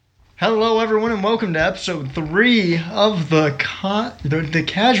Hello, everyone, and welcome to episode 3 of the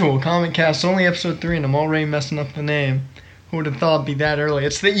Casual Comic Cast. Only episode 3, and I'm already messing up the name. Who would have thought it'd be that early?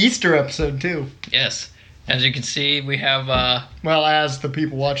 It's the Easter episode, too. Yes. As you can see, we have well, as the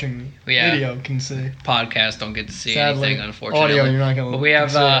people watching the video can see. Podcast don't get to see Sadly, anything, unfortunately. Audio, you're not going to. But we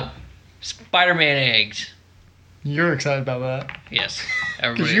have Spider-Man eggs. You're excited about that. Yes.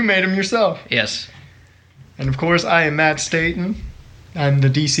 Because you made them yourself. Yes. And of course, I am Matt Staten. I'm the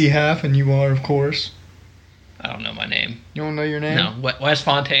DC half, and you are, of course. I don't know my name. You don't know your name? No. Wes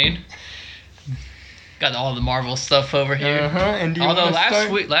Fontaine. Got all the Marvel stuff over here. And although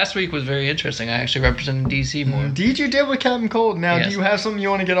last week was very interesting. I actually represented DC more. Indeed, you did with Captain Cold. Now, yes. Do you have something you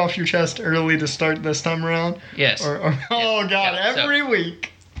want to get off your chest early to start this time around? Yes. Oh God! Every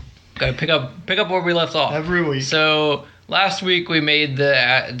week. Gotta pick up where we left off. Every week. So last week we made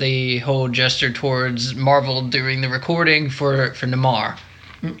the whole gesture towards Marvel during the recording for Namor.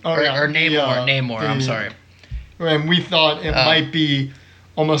 Or Namor. I'm sorry. And we thought it might be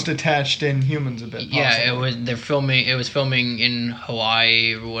almost attached to Inhumans a bit. Possibly. Yeah, it was filming in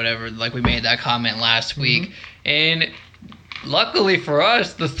Hawaii or whatever. Like we made that comment last week, and luckily for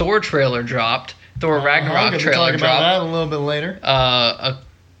us, the Thor trailer dropped. Thor Ragnarok trailer dropped. About that a little bit later. A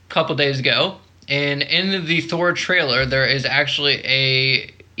couple days ago, and in the Thor trailer, there is actually a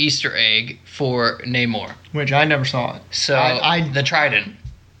Easter egg for Namor, which I never saw it. So the Trident.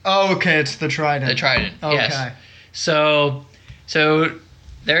 Oh, okay, it's the Trident. The Trident. Okay. Yes. So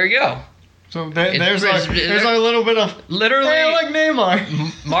there you go. So there's our little bit of literally. Hey, I like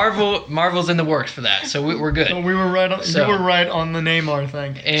Neymar. Marvel's in the works for that, so we're good. So we were right. You were right on the Neymar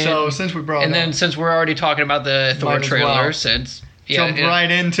thing. So since we brought, since we're already talking about the Thor trailer, jump right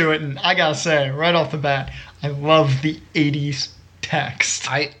into it, and I gotta say, right off the bat, I love the '80s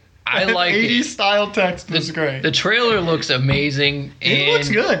text. I like 80s style text was great. The trailer looks amazing. It looks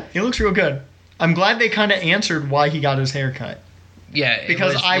good. It looks real good. I'm glad they kind of answered why he got his hair cut. Yeah,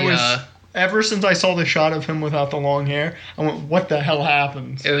 because ever since I saw the shot of him without the long hair, I went, what the hell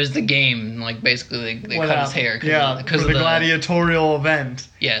happened? It was the game. Like, basically, they cut his hair. Because of the gladiatorial event.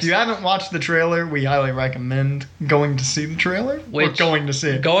 Yes. If you haven't watched the trailer, we highly recommend going to see the trailer. Going to see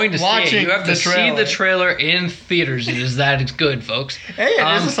it. See it. You have to see the trailer in theaters. It is that it's good, folks. Hey,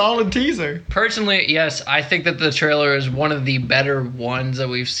 it is a solid teaser. Personally, yes, I think that the trailer is one of the better ones that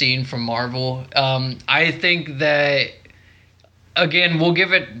we've seen from Marvel. I think that... Again,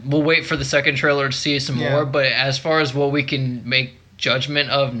 we'll wait for the second trailer to see some more, but as far as what we can make judgment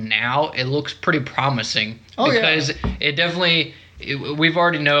of now, it looks pretty promising. Because it definitely, we've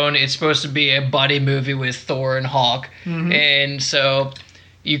already known it's supposed to be a buddy movie with Thor and Hawk, and so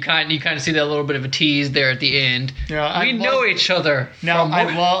you kind of see that little bit of a tease there at the end. Yeah, we know each other. Now,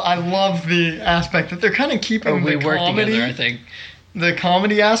 I love the aspect that they're kind of keeping the work comedy together, I think. The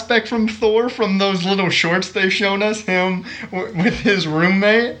comedy aspect from Thor, from those little shorts they've shown us, him with his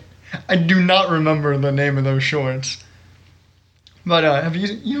roommate. I do not remember the name of those shorts. But have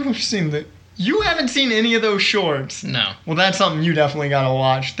you seen you haven't seen any of those shorts? No. Well, that's something you definitely gotta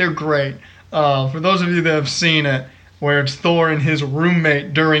watch. They're great. For those of you that have seen it, where it's Thor and his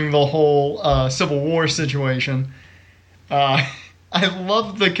roommate during the whole Civil War situation. I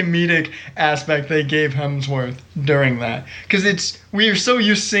love the comedic aspect they gave Hemsworth during that. Because we are so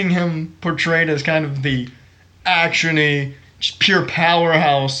used to seeing him portrayed as kind of the action-y, pure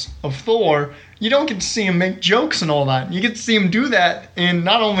powerhouse of Thor. You don't get to see him make jokes and all that. You get to see him do that in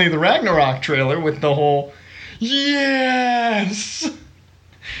not only the Ragnarok trailer with the whole, yes!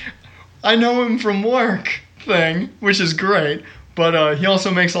 I know him from work thing, which is great. But he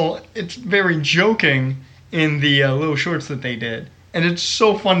also makes it's very joking in the little shorts that they did. And it's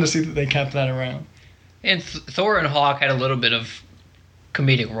so fun to see that they kept that around. And Thor and Hawk had a little bit of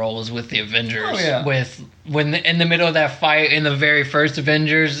comedic roles with the Avengers. Oh, yeah. In the middle of that fight in the very first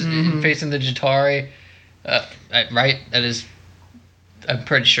Avengers facing the Jatari. Right? That is... I'm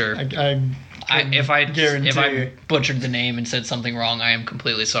pretty sure. If I butchered the name and said something wrong, I am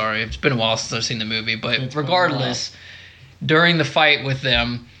completely sorry. It's been a while since I've seen the movie. But regardless, during the fight with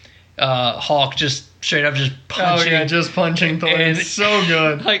them, Hawk just... straight up just punching. Oh yeah, just punching Thor. It's so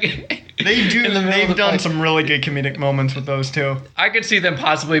good. They've done some really good comedic moments with those two. I could see them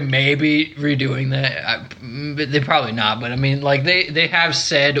possibly maybe redoing that. They probably not, but I mean, like they have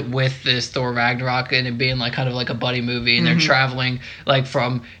said with this Thor Ragnarok and it being like kind of like a buddy movie, and they're traveling like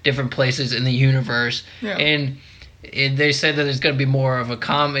from different places in the universe, and they said that it's going to be more of a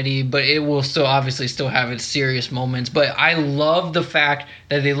comedy, but it will still obviously still have its serious moments. But I love the fact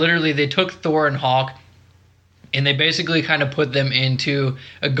that they took Thor and Hawk and they basically kind of put them into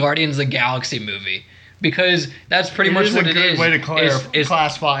a Guardians of the Galaxy movie, because that's pretty much what it is. It is a good way to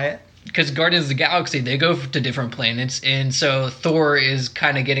classify it. because Guardians of the Galaxy, they go to different planets, and so Thor is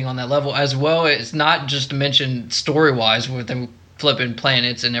kind of getting on that level as well. It's not just to mention story-wise with them flipping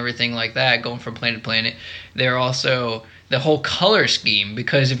planets and everything like that, going from planet to planet. They're also the whole color scheme,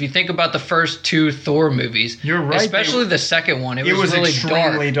 because if you think about the first two Thor movies, you're right, especially the second one, it was really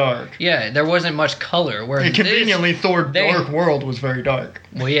extremely dark. Yeah, there wasn't much color. Where conveniently, Thor: Dark World was very dark.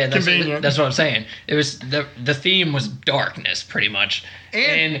 Well, yeah, that's what I'm saying. It was the theme was darkness, pretty much.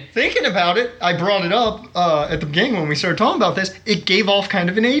 And thinking about it, I brought it up at the beginning when we started talking about this. It gave off kind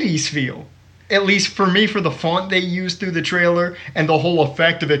of an 80s feel. At least for me, for the font they used through the trailer and the whole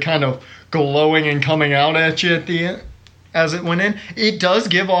effect of it kind of glowing and coming out at you at the end as it went in. It does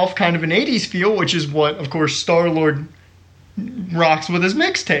give off kind of an 80s feel, which is what, of course, Star-Lord rocks with his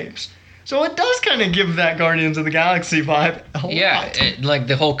mixtapes. So it does kind of give that Guardians of the Galaxy vibe a lot. Like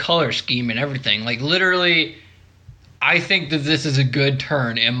the whole color scheme and everything. Like literally, I think that this is a good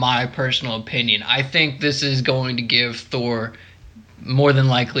turn in my personal opinion. I think this is going to give Thor more than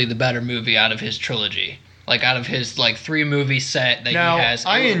likely the better movie out of his trilogy. Like out of his 3-movie set that now, he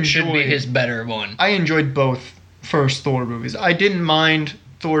has, should be his better one. I enjoyed both first Thor movies. I didn't mind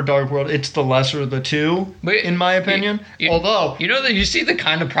Thor: Dark World. It's the lesser of the two, in my opinion. Although you see the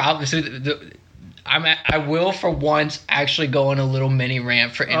kind of problem. I will for once actually go on a little mini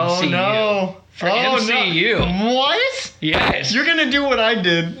rant for MCU. Oh no. For MCU. No. What? Yes. You're gonna do what I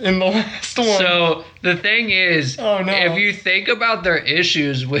did in the last one. So the thing is, if you think about their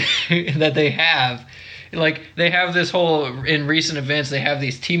issues with that they have. Like, they have this whole, in recent events, they have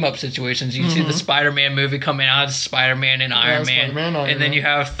these team-up situations. You see the Spider-Man movie coming out, Spider-Man and Iron Man. And then you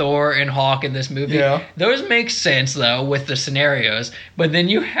have Thor and Hawk in this movie. Yeah. Those make sense, though, with the scenarios. But then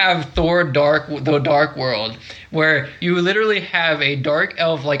you have Thor: The Dark World, where you literally have a dark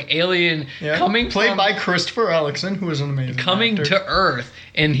elf, alien played by Christopher Eccleston, who is an amazing coming actor. to Earth.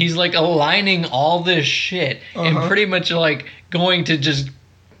 And he's, aligning all this shit and pretty much, going to just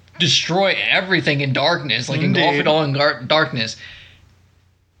destroy everything in darkness, engulf it all in darkness.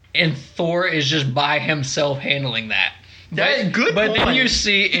 And Thor is just by himself handling that. Good but point. Then you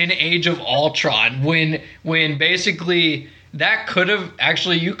see in Age of Ultron when basically that could have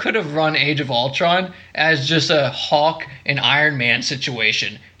actually you could have run Age of Ultron as just a Hawk and Iron Man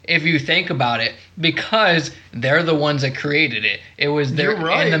situation. If you think about it, because they're the ones that created it. It was their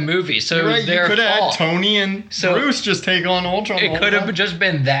in the movie. So it was their fault. You could have had Tony and so Bruce just take on Ultron. It could have just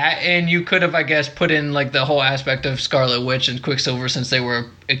been that, and you could have, I guess, put in the whole aspect of Scarlet Witch and Quicksilver, since they were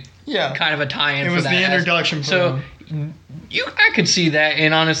kind of a tie-in. It was the introduction. So I could see that,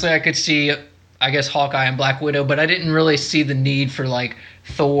 and honestly, I could see, I guess, Hawkeye and Black Widow, but I didn't really see the need for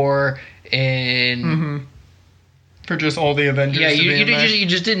Thor and. For just all the Avengers. Yeah, you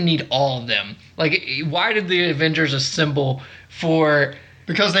just didn't need all of them. Why did the Avengers assemble for?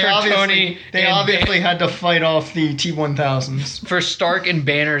 Because they obviously had to fight off the T-1000s. For Stark and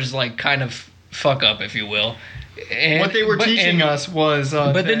Banner's kind of fuck up, if you will. And what they were teaching us was.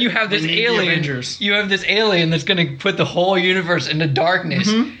 But then you have this alien. You have this alien that's going to put the whole universe into darkness.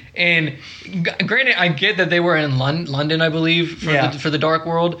 And granted, I get that they were in London, I believe, for the Dark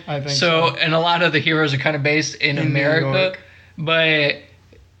World. I think so. And a lot of the heroes are kind of based in America. But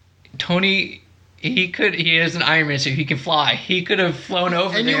Tony, he is an Iron Man, so he can fly. He could have flown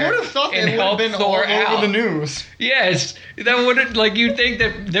over and there. And you would have thought that would have been Thor all over the news. Yes. That would have, you'd think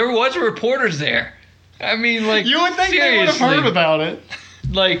that there was reporters there. I mean, you would think they would have heard about it.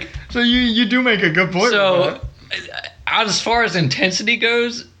 So you do make a good point. So, as far as intensity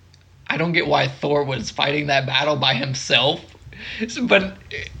goes, I don't get why Thor was fighting that battle by himself. But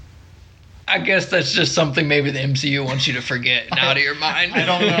I guess that's just something maybe the MCU wants you to forget and out of your mind. I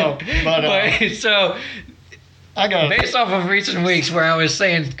don't know. But so, based off of recent weeks where I was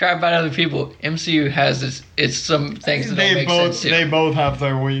saying crap about other people, MCU has some things that don't make sense. They both have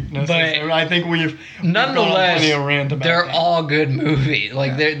their weaknesses. But I think nonetheless, they're that. all good movies.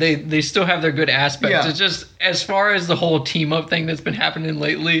 They still have their good aspects. Yeah. It's just as far as the whole team up thing that's been happening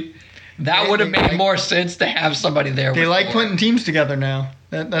lately, that would have made more sense to have somebody there. They putting teams together now.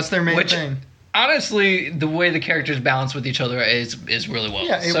 That's their main thing. Honestly, the way the characters balance with each other is really well.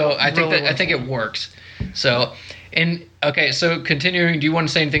 Yeah, I think it works. So, so continuing, do you want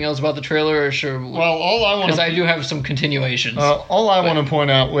to say anything else about the trailer, or sure? Well, all I want because I do have some continuations. All I want to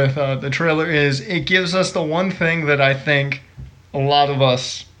point out with the trailer is it gives us the one thing that I think a lot of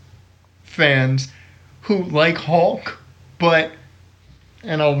us fans who like Hulk, but,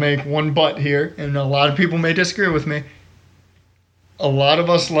 and I'll make one but here, and a lot of people may disagree with me. A lot of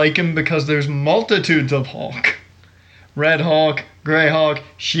us like him because there's multitudes of Hulk. Red Hulk, Grey Hulk,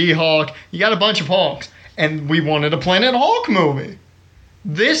 She-Hulk. You got a bunch of Hulks. And we wanted a Planet Hulk movie.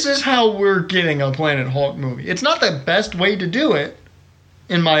 this is how we're getting a Planet Hulk movie. It's not the best way to do it,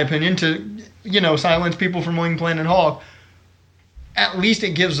 in my opinion, to, silence people from wanting Planet Hulk. At least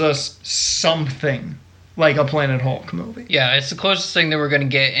it gives us something like a Planet Hulk movie. Yeah, it's the closest thing that we're going to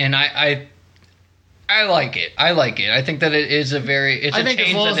get, and I like it. I like it. I think that it is a change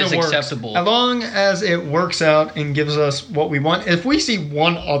that is acceptable. As long as it works out and gives us what we want. If we see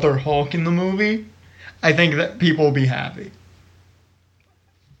one other Hulk in the movie, I think that people will be happy.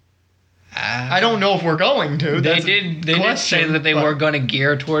 I don't know if we're going to. They did say that they were going to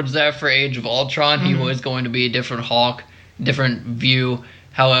gear towards that for Age of Ultron. Mm-hmm. He was going to be a different Hulk, different view.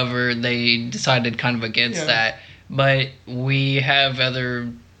 However, they decided kind of against that. But we have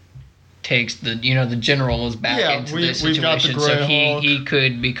other takes. The general is back into this situation, got the gray Hulk, he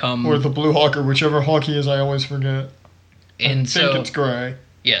could become, or the blue Hulk, or whichever Hulk he is. I always forget. And I think it's gray.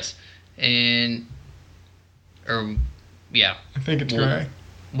 Yes, I think it's gray.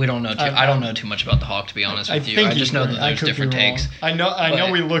 We don't know. I don't know too much about the Hulk, to be honest with you. I just know that there's different takes. I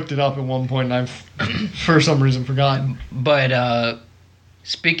know we looked it up at one point, and I've for some reason forgotten. But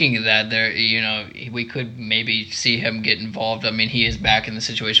speaking of that, we could maybe see him get involved. I mean, he is back in the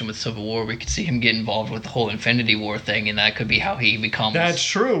situation with Civil War. We could see him get involved with the whole Infinity War thing, and that could be how he becomes. That's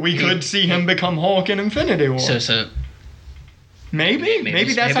true. We could see him become Hulk in Infinity War. So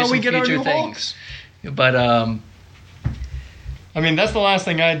maybe that's how we get our new Hulks. But I mean, that's the last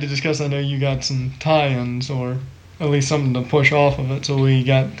thing I had to discuss. I know you got some tie-ins, or at least something to push off of it, so we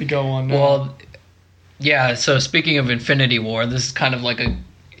got to go on now. Well, yeah, so speaking of Infinity War, this is kind of like a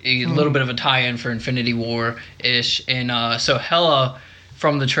little bit of a tie-in for Infinity War-ish. And so Hela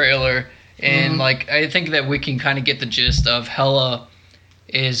from the trailer, and I think that we can kind of get the gist of Hela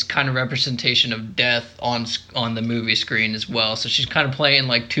is kind of representation of death on the movie screen as well. So she's kind of playing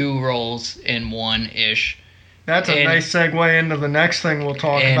like two roles in one-ish. That's a nice segue into the next thing we'll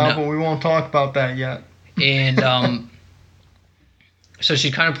talk about, but we won't talk about that yet. And so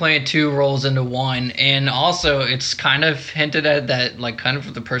she's kind of playing two roles into one, and also it's kind of hinted at that, like, kind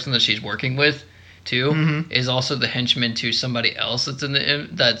of the person that she's working with, too, is also the henchman to somebody else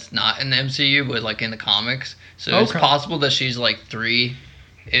that's not in the MCU, but like in the comics. So it's possible that she's like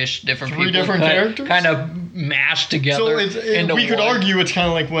three-ish different people, different characters, kind of mashed together. So we could argue it's kind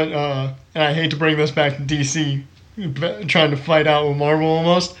of like what, and I hate to bring this back to DC, trying to fight out with Marvel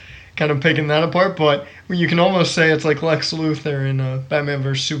almost, kind of picking that apart, but you can almost say it's like Lex Luthor in Batman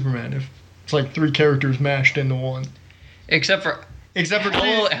vs Superman. If it's like three characters mashed into one, except for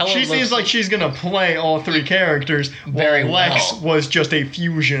Hela she seems like she's gonna play all three characters, very while Lex was just a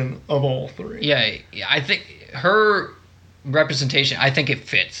fusion of all three. Yeah, I think her representation, I think it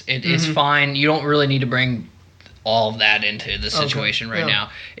fits. It's fine. You don't really need to bring all of that into the situation now.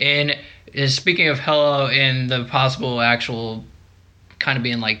 And speaking of Hela and the possible actual kind of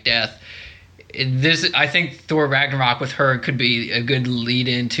being like death, I think Thor Ragnarok with her could be a good lead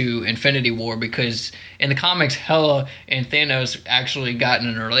into Infinity War, because in the comics, Hela and Thanos actually got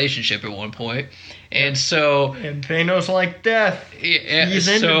in a relationship at one point. And Thanos like death. He's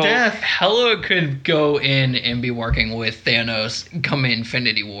into death. Hela could go in and be working with Thanos come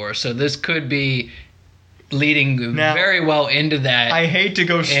Infinity War. So this could be leading very well into that. I hate to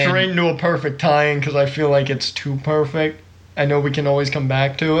go straight into a perfect tie-in because I feel like it's too perfect. I know we can always come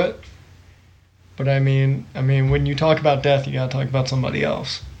back to it. But I mean, when you talk about death, you gotta talk about somebody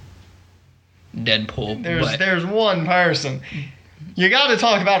else. Deadpool. There's one person. You gotta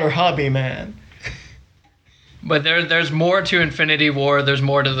talk about her hubby, man. But there's more to Infinity War. There's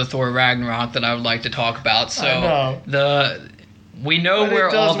more to the Thor Ragnarok that I would like to talk about. So we know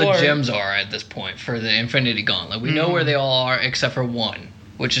where all the gems are at this point for the Infinity Gauntlet. We know where they all are except for one,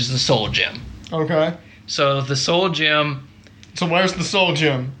 which is the Soul Gem. Okay. So the Soul Gem. So where's the Soul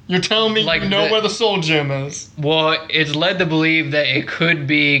Gem? You're telling me you know where the Soul Gem is? Well, it's led to believe that it could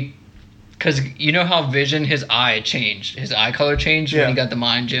be, because you know how Vision, his eye changed, his eye color changed when he got the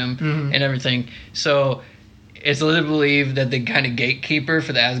Mind Gem and everything. So it's led to believe that the kind of gatekeeper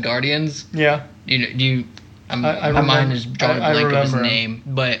for the Asgardians. Yeah. My mind is drawing a blank of his name,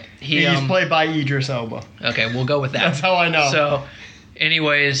 but he's played by Idris Elba. Okay, we'll go with that. That's how I know. So,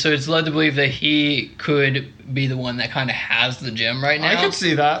 anyways, it's led to believe that he could be the one that kind of has the gem right now. I could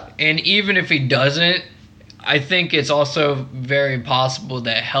see that. And even if he doesn't, I think it's also very possible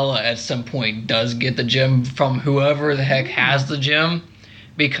that Hela at some point does get the gem from whoever the heck has the gem,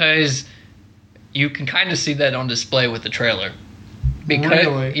 because you can kind of see that on display with the trailer.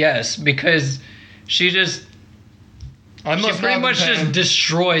 Really? Yes, because she I She must pretty not much be just paying-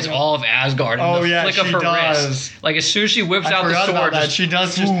 destroys all of Asgard in Oh, the yeah, flick of she her does. wrist. Like as soon as she whips I out the forgot sword, about that. just She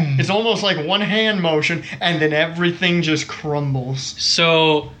does just. boom. It's almost like one hand motion, and then everything just crumbles.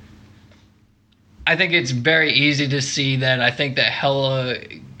 So I think it's very easy to see that. I think that Hela,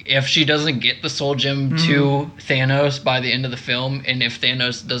 if she doesn't get the Soul Gem to Thanos by the end of the film, and if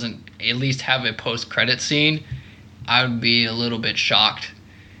Thanos doesn't at least have a post-credit scene, I would be a little bit shocked.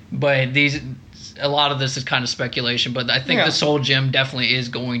 But a lot of this is kind of speculation. But I think Yeah. the Soul Gem definitely is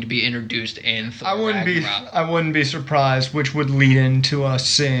going to be introduced in Thor I wouldn't Ragnarok. be surprised, which would lead into us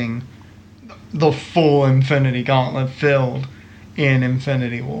seeing the full Infinity Gauntlet filled in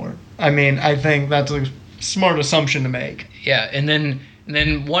Infinity War. I mean, I think that's a smart assumption to make. Yeah, and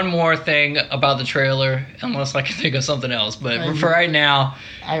then one more thing about the trailer, unless I can think of something else. But for right now,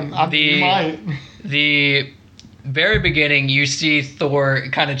 You might. the very beginning, you see Thor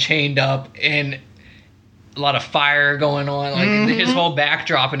kind of chained up and a lot of fire going on, like his whole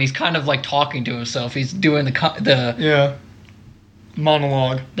backdrop, and he's kind of like talking to himself. He's doing the Yeah.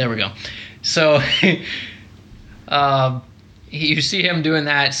 Monologue. There we go. So, you see him doing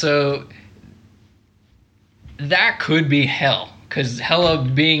that. So that could be Hell, because Hela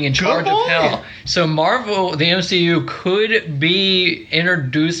being in charge of boy. Hell. So Marvel, the MCU, could be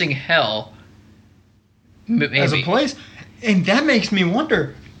introducing Hell. Maybe. As a place. And that makes me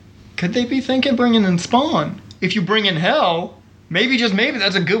wonder, could they be thinking bringing in Spawn? If you bring in Hell, maybe, just maybe,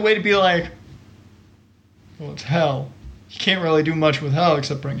 that's a good way to be like, well, it's Hell. You can't really do much with Hell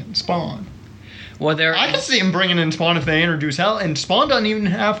except bring in Spawn. Well, I can see him bringing in Spawn if they introduce Hell, and Spawn doesn't even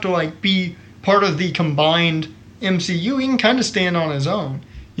have to like be part of the combined MCU. He can kind of stand on his own.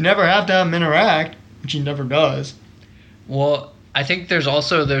 You never have to have him interact, which he never does. Well, I think there's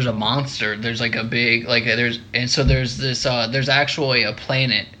a monster. There's like a big there's this there's actually a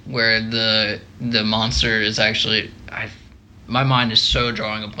planet where the monster is actually my mind is so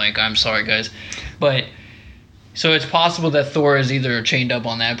drawing a blank. I'm sorry, guys, but so it's possible that Thor is either chained up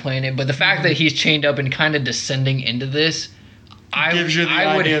on that planet, but the fact that he's chained up and kind of descending into this, I would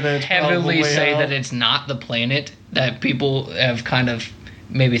idea that it's heavily probably say Hell. that it's not the planet that people have kind of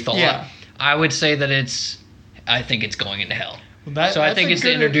maybe thought. Yeah. I would say that I think it's going into Hell. Well, So I think it's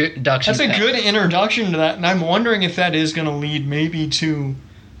the introduction. That's a to Hell. good introduction to that, and I'm wondering if that is going to lead maybe to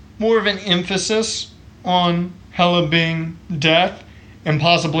more of an emphasis on Hela being death, and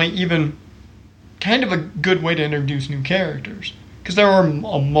possibly even kind of a good way to introduce new characters. Because there are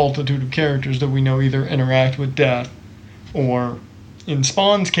a multitude of characters that we know either interact with death, or, in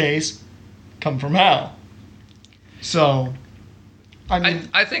Spawn's case, come from Hell. So, I mean,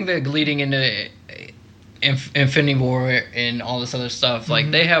 I think that leading into Infinity War and all this other stuff,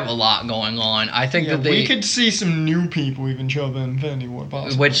 like they have a lot going on. I think yeah, that we could see some new people even show up in Infinity War,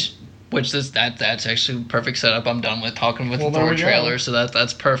 possibly. that's actually a perfect setup. I'm done with talking with Well, the there Thor we go. trailer, so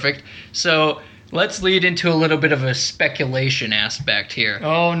that's perfect. So let's lead into a little bit of a speculation aspect here.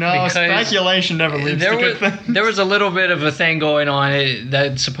 Oh no, Because speculation never leads to good things. There was a little bit of a thing going on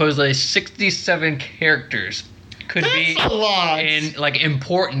that supposedly 67 characters could be That's a lot. in like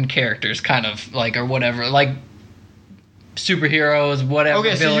important characters, kind of like or whatever, like superheroes, whatever.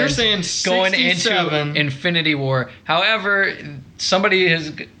 Okay, so you're villains saying going 67. into Infinity War. However, somebody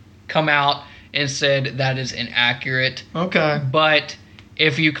has come out and said that is inaccurate. Okay. But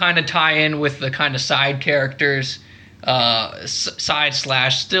if you kind of tie in with the kind of side characters, side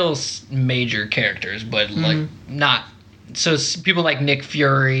slash still major characters, but like not so people like Nick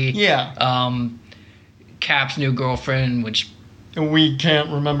Fury, Yeah. Cap's new girlfriend, which And we can't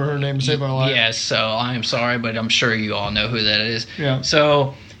remember her name to save our life. yes, so I'm sorry, but I'm sure you all know who that is. Yeah.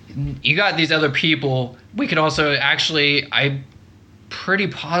 So you got these other people. We could also I'm pretty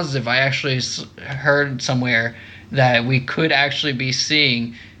positive. I actually heard somewhere that we could actually be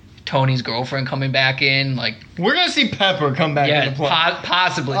seeing Tony's girlfriend coming back in, like We're gonna see Pepper come back into play.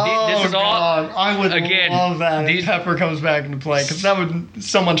 Possibly. Oh, This is all. God. I would again, love that these- if Pepper comes back into play, because that would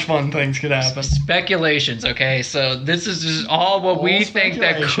so much fun things could happen. Speculations, okay? So this is just all what we All think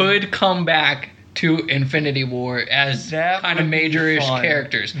that speculation. could come back to Infinity War as That kind of would be major-ish fun.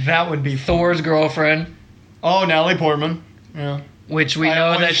 characters. That would be fun. Thor's girlfriend, Oh, Natalie Portman. Yeah. which we I know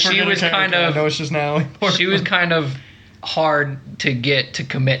always that she forget her was kind character. I know of it's just Natalie Portman. she was kind of hard to get to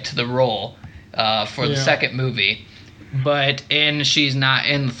commit to the role for the Yeah. second movie, and she's not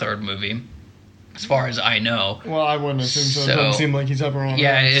in the third movie, as far as I know. Well, I wouldn't assume so. It So- doesn't seem like he's ever on.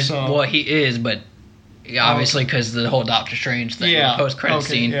 Yeah, Earth, so. well, he is, but obviously because the whole Doctor Strange thing, Yeah, the post-credit okay,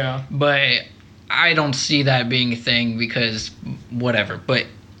 scene. yeah. But I don't see that being a thing because whatever. But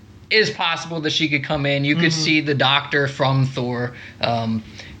is possible that she could come in. You could see the Doctor from Thor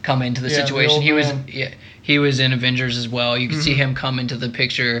come into the situation. He was in Avengers as well. You can see him come into the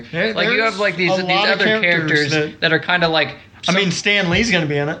picture. Like you have like these other characters that are kind of like. I mean, Stan Lee's going to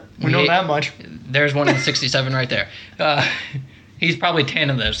be in it. We know that much. There's one in 67 right there. He's probably 10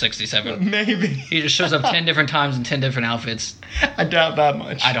 of those 67. Maybe. He just shows up 10 different times in 10 different outfits. I doubt that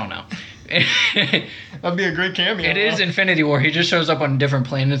much. I don't know. That'd be a great cameo. It is Infinity War. He just shows up on different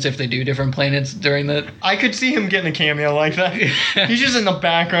planets if they do different planets during the... I could see him getting a cameo like that. He's just in the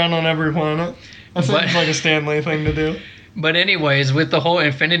background on every planet. That seems like a Stan Lee thing to do. But anyways, with the whole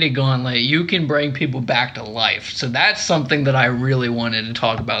Infinity Gauntlet, you can bring people back to life. So that's something that I really wanted to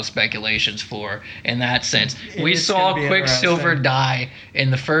talk about speculations for in that sense. We saw Quicksilver die in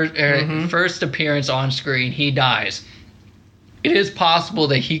the first appearance on screen. He dies. It is possible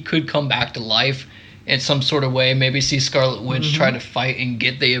that he could come back to life in some sort of way. Maybe see Scarlet Witch try to fight and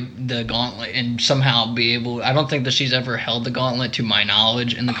get the gauntlet and somehow be able... I don't think that she's ever held the gauntlet to my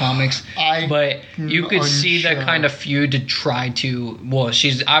knowledge in the comics. But you could see that kind of feud to try to... Well,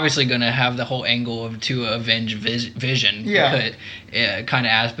 she's obviously going to have the whole angle of to avenge Vision kind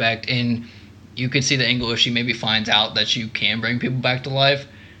of aspect. And you could see the angle if she maybe finds out that she can bring people back to life,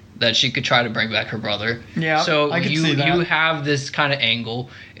 that she could try to bring back her brother. Yeah, so I could see that. You have this kind of angle,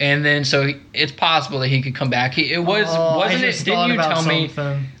 and then so it's possible that he could come back. Didn't you tell me?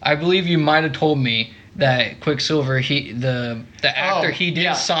 I believe you might have told me that Quicksilver, the actor, he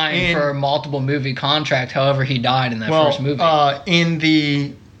did sign for a multiple movie contract. However, he died in that first movie.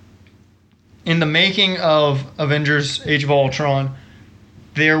 In the making of Avengers: Age of Ultron,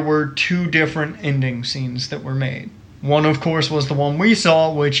 there were 2 different ending scenes that were made. One, of course, was the one we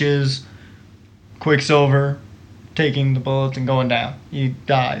saw, which is Quicksilver taking the bullets and going down. He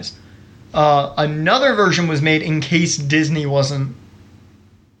dies. Another version was made in case Disney wasn't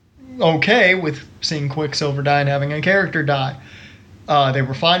okay with seeing Quicksilver die and having a character die. They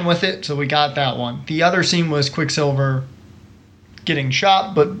were fine with it, so we got that one. The other scene was Quicksilver getting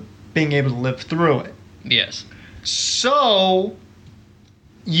shot, but being able to live through it. Yes. So...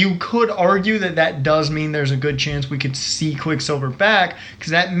 you could argue that does mean there's a good chance we could see Quicksilver back, because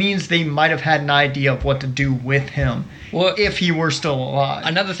that means they might have had an idea of what to do with him if he were still alive.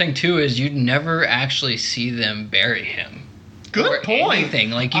 Another thing, too, is you'd never actually see them bury him. Good point. Anything.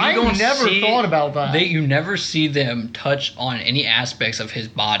 Like, I never thought about that. You never see them touch on any aspects of his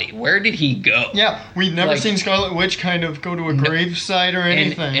body. Where did he go? Yeah, we've never seen Scarlet Witch kind of go to a gravesite or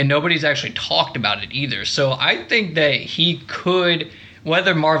anything. And nobody's actually talked about it either. So I think that he could...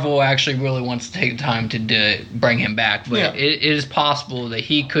 Whether Marvel actually really wants to take the time to bring him back, but it is possible that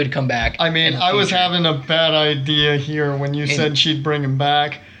he could come back. I mean, I was having a bad idea here when you said she'd bring him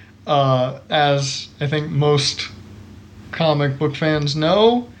back. As I think most comic book fans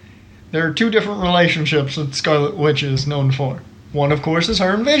know, there are 2 different relationships that Scarlet Witch is known for. One, of course, is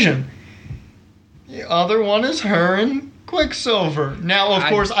her and Vision. The other one is her and Quicksilver. Now, of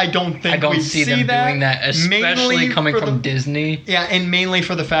course, I don't see them doing that, especially coming from Disney. Yeah, and mainly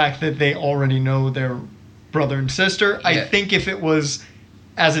for the fact that they already know their brother and sister. Yeah. I think if it was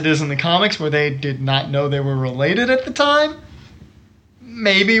as it is in the comics, where they did not know they were related at the time,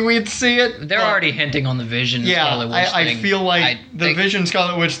 maybe we'd see it. They're already hinting on the Vision Scarlet Witch thing. I feel like the Vision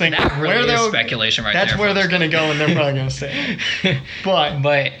Scarlet Witch thing. That really is speculation right there. That's where they're going to go, and they're probably going to say it.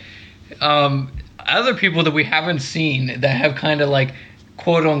 But other people that we haven't seen that have kind of like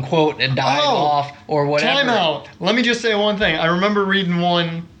quote unquote died off or whatever. Time out. Let me just say one thing. I remember reading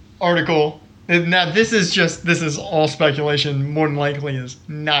one article. Now this is all speculation. More than likely is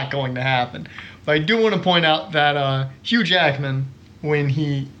not going to happen. But I do want to point out that Hugh Jackman, when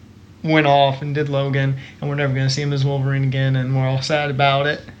he went off and did Logan, and we're never going to see him as Wolverine again, and we're all sad about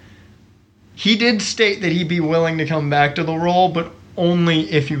it, he did state that he'd be willing to come back to the role, but only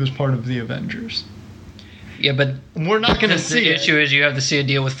if he was part of the Avengers. Yeah, but we're not going to see it. The issue is you have to see a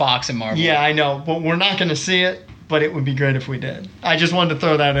deal with Fox and Marvel. Yeah, I know, but we're not going to see it, but it would be great if we did. I just wanted to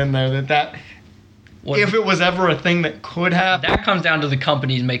throw that in there, if it was ever a thing that could happen. That comes down to the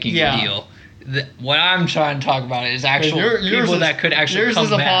companies making the deal. What I'm trying to talk about is actual people that could actually come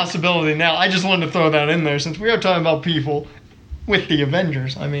back. Yours is a possibility now. I just wanted to throw that in there since we are talking about people with the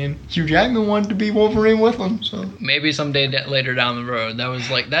Avengers. I mean, Hugh Jackman wanted to be Wolverine with them, so maybe someday later down the road. That was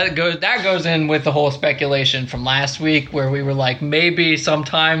like that goes in with the whole speculation from last week where we were like maybe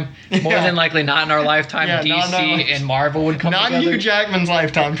sometime, more than likely not in our lifetime, DC and Marvel would come together. Not Hugh Jackman's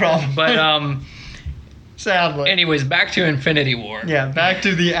lifetime, probably. But sadly. Anyways, back to Infinity War. Yeah, back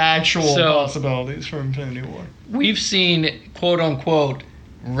to the actual possibilities for Infinity War. We've seen quote unquote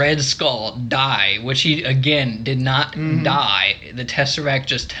Red Skull die, which he again did not die. The Tesseract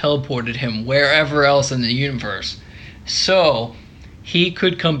just teleported him wherever else in the universe. So he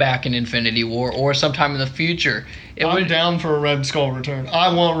could come back in Infinity War or sometime in the future. I'm down for a Red Skull return.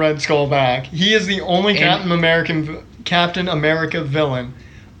 I want Red Skull back. He is the only Captain America villain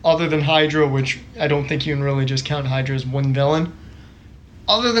other than Hydra, which I don't think you can really just count Hydra as one villain.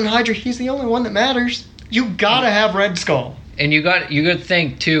 Other than Hydra, he's the only one that matters. You gotta have Red Skull. And you got to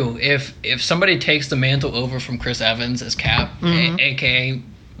think too, if somebody takes the mantle over from Chris Evans as Cap, aka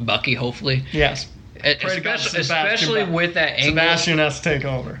Bucky, hopefully. Yes. Especially with that angle. Sebastian has to take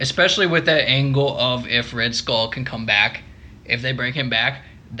over. Especially with that angle of if Red Skull can come back, if they bring him back,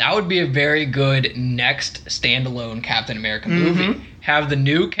 that would be a very good next standalone Captain America movie. Have the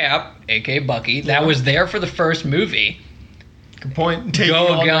new Cap, aka Bucky, that was there for the first movie. Good point.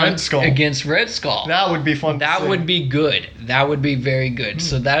 Go against Red Skull. That would be fun. That would be good. That would be very good.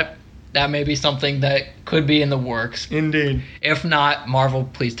 So that may be something that could be in the works. Indeed. If not, Marvel,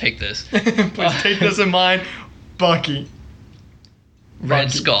 please take this. Please take this in mind. Bucky.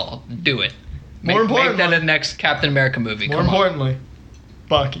 Red Skull. Do it. Make that a next Captain America movie. More importantly,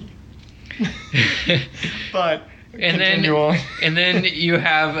 Bucky. But continue on. And then you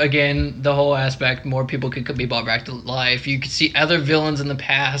have, again, the whole aspect, more people could be brought back to life. You could see other villains in the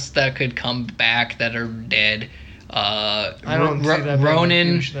past that could come back that are dead. I don't see that Ronan, being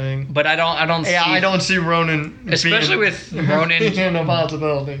a huge thing. But I don't see. I don't see Ronan, especially with Ronan being a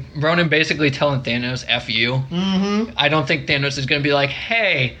possibility. Ronan basically telling Thanos, "F you." I don't think Thanos is going to be like,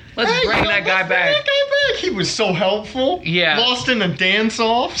 "Hey, let's bring that guy back." He was so helpful. Yeah, lost in a dance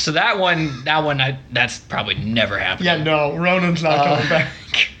off. So that's probably never happened. Yeah, no, Ronan's not coming back.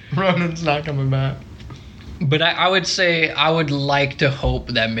 Ronan's not coming back. But I would say I would like to hope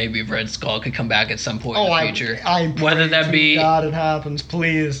that maybe Red Skull could come back at some point in the future. I pray to God it happens,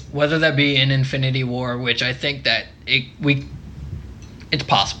 please. Whether that be in Infinity War, which I think that it's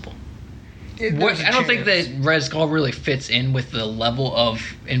possible. I don't think that Red Skull really fits in with the level of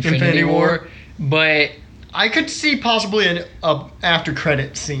Infinity War, but I could see possibly an after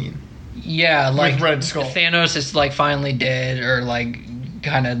credit scene. Yeah, like with Red Skull. Thanos is like finally dead or like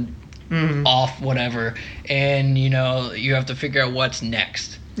kind of off, whatever, and you have to figure out what's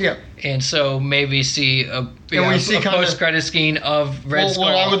next. Yeah. And so maybe see a post-credit scene of Red Skull.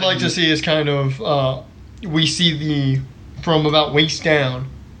 What I would like to see is kind of we see from about waist down,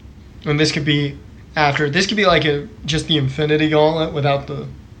 and this could be like just the Infinity Gauntlet without the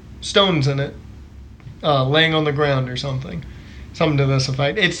stones in it, laying on the ground or something to this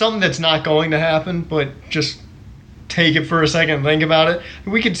effect. It's something that's not going to happen, but just take it for a second and think about it.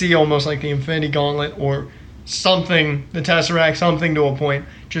 We could see almost like the Infinity Gauntlet or something, the Tesseract, something to a point,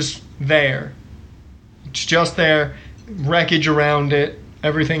 just there. It's just there, wreckage around it,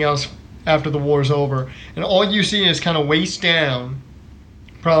 everything else after the war's over. And all you see is kind of waist down,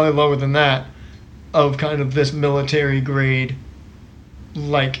 probably lower than that, of kind of this military grade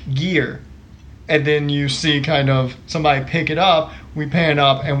like gear. And then you see kind of somebody pick it up, we pan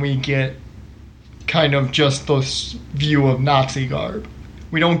up, and we get kind of just this view of Nazi garb.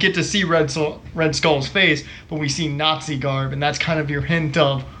 We don't get to see Red Skull's face, but we see Nazi garb, and that's kind of your hint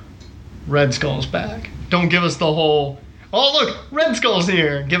of Red Skull's back. Don't give us the whole, oh look, Red Skull's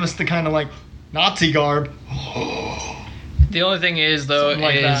here. Give us the kind of like Nazi garb. The only thing is, though,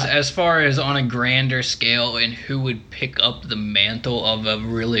 as far as on a grander scale and who would pick up the mantle of a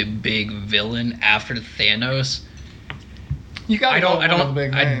really big villain after Thanos, I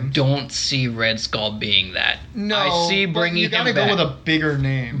don't see Red Skull being that. No, I see bringing him back. You gotta go with a bigger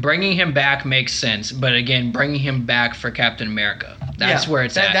name. Bringing him back makes sense, but again, bringing him back for Captain America. That's where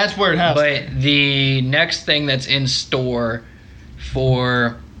it's at. That's where it happens. But the next thing that's in store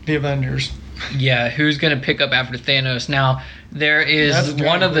for the Avengers. Yeah, who's going to pick up after Thanos? Now, there is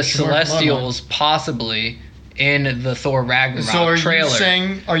one of the Celestials possibly in the Thor Ragnarok trailer.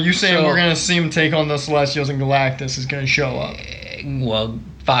 Are you saying we're going to see him take on the Celestials and Galactus is going to show up? Well,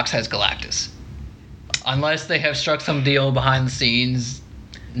 Fox has Galactus. Unless they have struck some deal behind the scenes,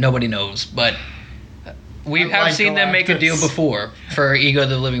 nobody knows. But we have seen them make a deal before for Ego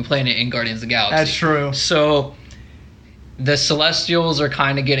the Living Planet in Guardians of the Galaxy. That's true. So the Celestials are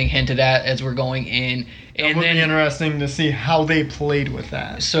kind of getting hinted at as we're going in. It would be interesting to see how they played with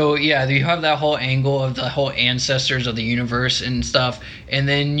that. So, yeah, you have that whole angle of the whole ancestors of the universe and stuff. And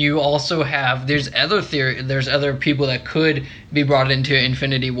then you also have, there's other people that could be brought into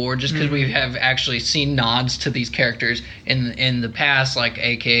Infinity War just because we have actually seen nods to these characters in the past, like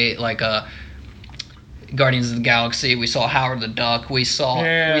Guardians of the Galaxy. We saw Howard the Duck. We saw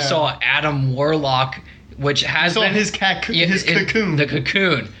Adam Warlock which has So been his cocoon. the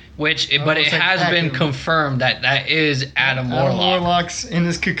cocoon, but it has been confirmed that is Adam Warlock. Adam Warlock's in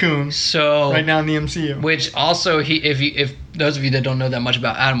his cocoon. So right now in the MCU. Which also if those of you that don't know that much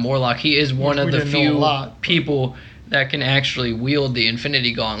about Adam Warlock, he is one of the few people that can actually wield the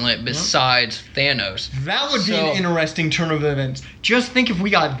Infinity Gauntlet besides Thanos. That would be an interesting turn of events. Just think if we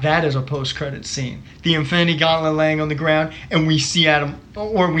got that as a post-credit scene. The Infinity Gauntlet laying on the ground, and we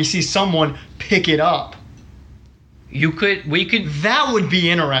see someone pick it up. We could. That would be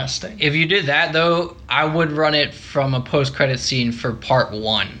interesting. If you did that, though, I would run it from a post-credit scene for part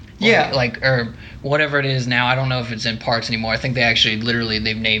 1. Or whatever it is now. I don't know if it's in parts anymore. I think they actually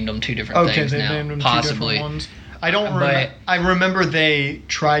they've named them 2 different things now. Okay, they've named them possibly 2 different ones. I don't remember. I remember they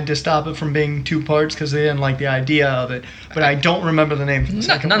tried to stop it from being 2 parts because they didn't like the idea of it. But I don't remember the name for the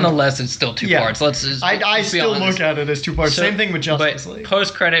second nonetheless, it's still 2 parts. I still look at it as 2 parts. Same thing with Justice League.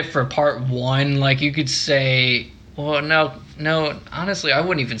 Post credit for part 1, like you could say, well, no. Honestly, I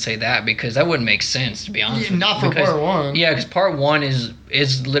wouldn't even say that because that wouldn't make sense to be honest. Not for part 1. Yeah, because part 1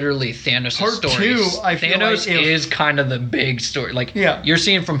 is literally Thanos' story. Part 2, I feel Thanos is kind of the big story. Like you're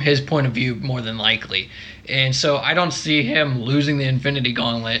seeing from his point of view more than likely. And so I don't see him losing the Infinity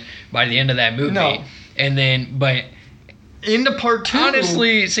Gauntlet by the end of that movie. No. And then, but into part 2,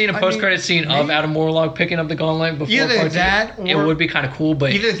 honestly, seeing a post-credit scene of Adam Warlock picking up the gauntlet before part 2, it would be kind of cool.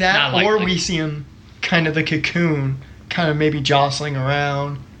 But either that, or we see him kind of the cocoon, kind of maybe jostling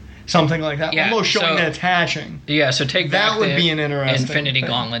around, something like that. Yeah, almost showing that it's hatching. Yeah, so take that would be an interesting Infinity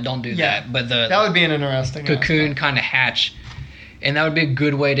Gauntlet. Don't do that. But that would be an interesting cocoon kind of hatch. And that would be a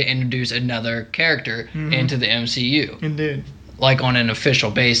good way to introduce another character into the MCU. Indeed. Like on an official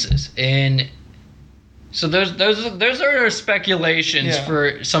basis. And so those are speculations for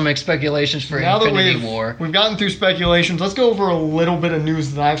Infinity War. We've gotten through speculations. Let's go over a little bit of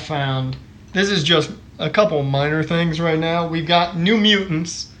news that I found. This is just a couple minor things right now. We've got New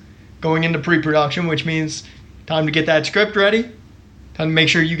Mutants going into pre-production, which means time to get that script ready. Time to make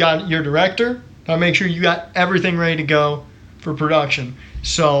sure you got your director. Time to make sure you got everything ready to go for production.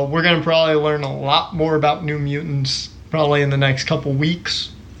 So we're going to probably learn a lot more about New Mutants probably in the next couple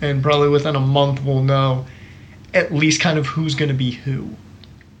weeks, and probably within a month we'll know at least kind of who's going to be who.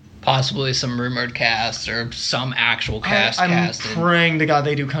 Possibly some rumored cast or some actual cast casted. I'm praying to God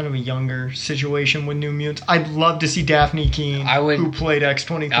they do kind of a younger situation with New Mutants. I'd love to see Daphne Keane, who played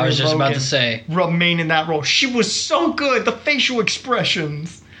X-23. I was just about to say. Remain in that role. She was so good. The facial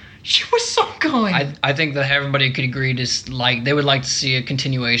expressions. She was so good. I think that everybody could agree they would like to see a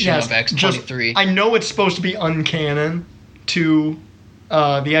continuation of X-23. I know it's supposed to be uncanon to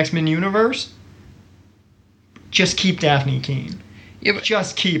the X-Men universe. Just keep Daphne Keane. Yeah, but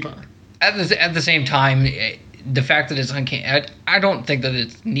just keep her. At the same time, the fact that it's uncanon, I don't think that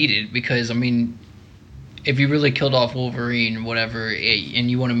it's needed because, I mean, if you really killed off Wolverine, whatever, and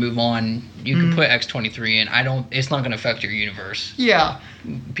you want to move on, you can put X-23 in. It's not going to affect your universe. Yeah.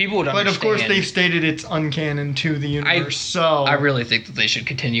 People would understand. But of course they've stated it's uncanon to the universe, I really think that they should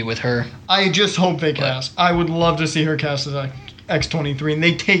continue with her. I just hope they cast. I would love to see her cast as X-23, and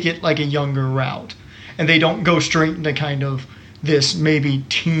they take it like a younger route. And they don't go straight into kind of this maybe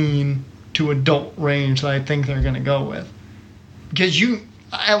teen to adult range that I think they're going to go with. Because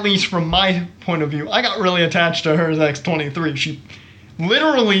at least from my point of view, I got really attached to her as X-23. She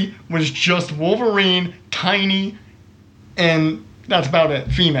literally was just Wolverine, tiny, and that's about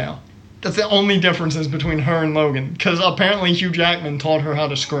it, female. That's the only differences between her and Logan. Because apparently Hugh Jackman taught her how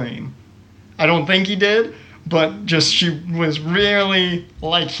to scream. I don't think he did, but just she was really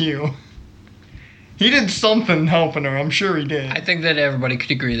like Hugh. He did something helping her. I'm sure he did. I think that everybody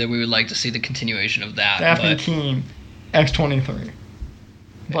could agree that we would like to see the continuation of that. Daphne Keane, X-23.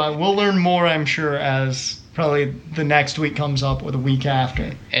 But we'll learn more, I'm sure, as probably the next week comes up or the week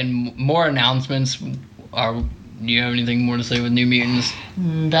after. And more announcements. Do you have anything more to say with New Mutants?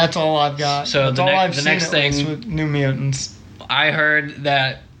 That's all I've got. So the next thing with New Mutants. I heard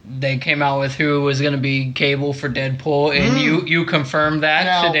that they came out with who was going to be Cable for Deadpool, and you confirmed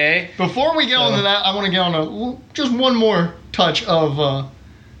that today. Before we get on to that, I want to get on just one more touch of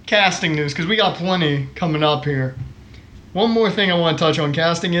casting news, because we got plenty coming up here. One more thing I want to touch on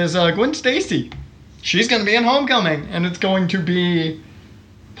casting is Gwen Stacy. She's going to be in Homecoming, and it's going to be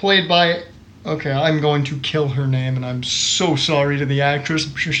played by... Okay, I'm going to kill her name, and I'm so sorry to the actress.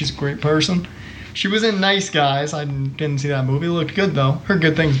 I'm sure she's a great person. She was in Nice Guys. I didn't see that movie. It looked good, though. Heard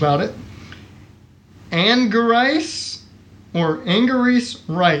good things about it. Angarice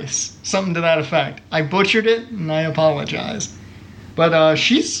Rice. Something to that effect. I butchered it, and I apologize. But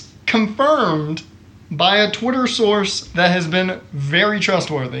she's confirmed by a Twitter source that has been very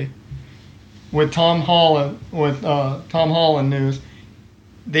trustworthy with Tom Holland news.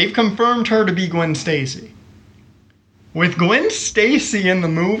 They've confirmed her to be Gwen Stacy. With Gwen Stacy in the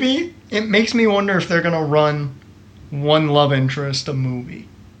movie, it makes me wonder if they're gonna run one love interest a movie.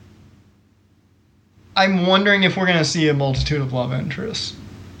 I'm wondering if we're gonna see a multitude of love interests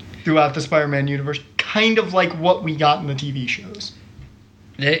throughout the Spider-Man universe, kind of like what we got in the TV shows.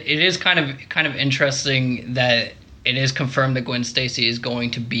 It is kind of interesting that it is confirmed that Gwen Stacy is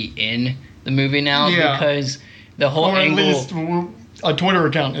going to be in the movie now, because the whole angle, at least a Twitter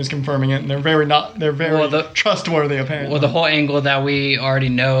account is confirming it, and they're very trustworthy apparently. Well, the whole angle that we already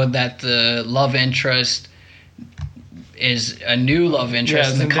know that the love interest is a new love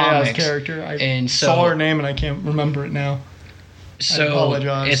interest in the comics. Character. I saw her name and I can't remember it now. So I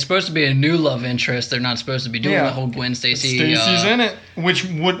apologize. It's supposed to be a new love interest. They're not supposed to be doing the whole Gwen Stacy. Stacy's in it, which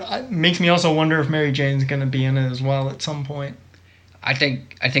makes me also wonder if Mary Jane's going to be in it as well at some point. I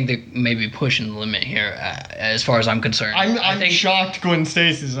think they may be pushing the limit here, as far as I'm concerned. I'm shocked Gwen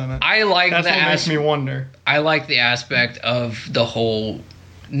Stacy's in it. That's what makes me wonder. I like the aspect of the whole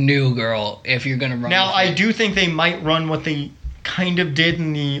new girl. If you're going to run now, I do think they might run what they kind of did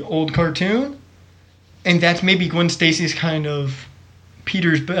in the old cartoon, and that's maybe Gwen Stacy's kind of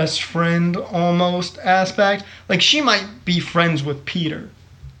Peter's best friend almost aspect. Like, she might be friends with Peter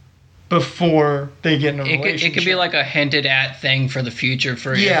before they get in a relationship. It could be like a hinted at thing for the future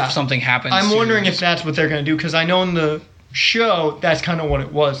if something happens. I'm wondering if that's what they're going to do, because I know in the show that's kind of what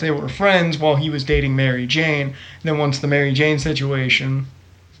it was. They were friends while he was dating Mary Jane. And then once the Mary Jane situation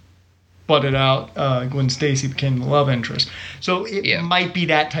butted out, Gwen Stacy became the love interest. So it might be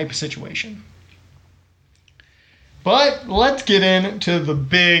that type of situation. But let's get into the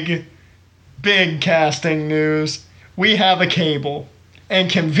big casting news. We have a Cable, and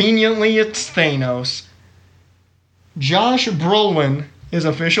conveniently it's Thanos. Josh Brolin is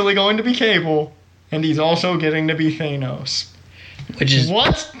officially going to be Cable, and he's also getting to be Thanos.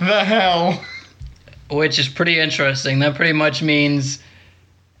 What the hell? Which is pretty interesting. That pretty much means...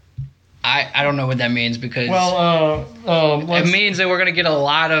 I don't know what that means, because... it means that we're going to get a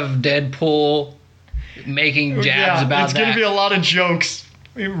lot of Deadpool making jabs about it's that. It's going to be a lot of jokes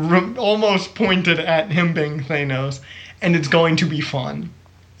almost pointed at him being Thanos, and it's going to be fun.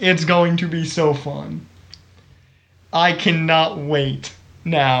 It's going to be so fun. I cannot wait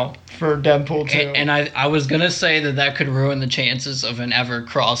now for Deadpool 2. And I was going to say that could ruin the chances of an ever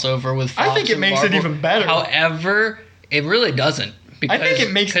crossover with Fox. I think it makes Marvel. it even better. However, it really doesn't. I think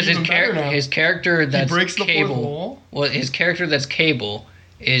it makes it even better now. His character that's he breaks the Cable. fourth wall. Well, his character that's Cable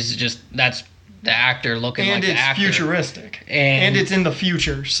is just... That's the actor looking like the actor. And it's futuristic. And it's in the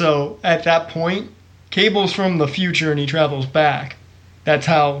future. So at that point, Cable's from the future and he travels back. That's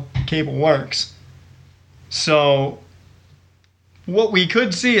how Cable works. So what we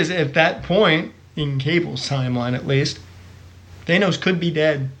could see is at that point, in Cable's timeline at least, Thanos could be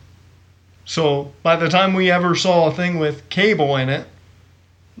dead. So by the time we ever saw a thing with Cable in it,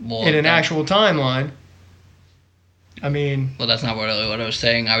 in an actual timeline, I mean... Well, that's not really what I was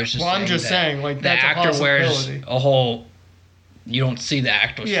saying. I was just saying... I'm just saying, like, the that's actor wears a whole... You don't see the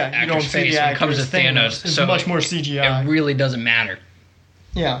actor's face when it comes to Thanos. It's much more CGI. It really doesn't matter.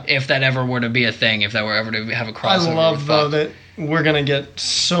 Yeah. If that ever were to be a thing, if that were ever to have a crossover. I love, though, that we're going to get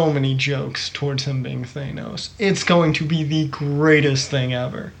so many jokes towards him being Thanos. It's going to be the greatest thing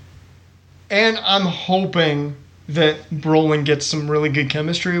ever. And I'm hoping that Brolin gets some really good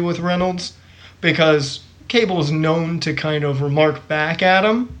chemistry with Reynolds, because Cable is known to kind of remark back at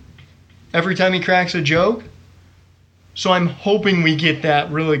him every time he cracks a joke. So I'm hoping we get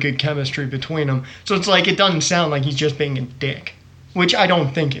that really good chemistry between them. So it's like, it doesn't sound like he's just being a dick, which I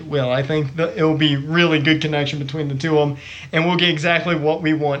don't think it will. I think that it'll be really good connection between the two of them, and we'll get exactly what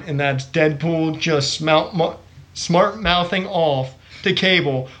we want, and that's Deadpool just smart mouthing off to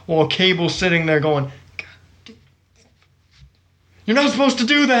Cable, while Cable's sitting there going, "You're not supposed to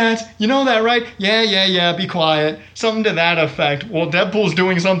do that. You know that, right? Yeah, be quiet." Something to that effect. While Deadpool's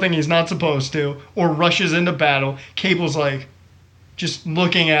doing something he's not supposed to, or rushes into battle, Cable's like, just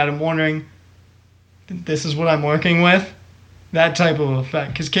looking at him, wondering, this is what I'm working with? That type of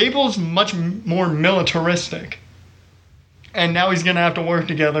effect. Because Cable's much more militaristic. And now he's going to have to work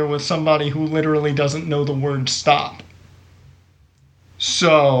together with somebody who literally doesn't know the word stop.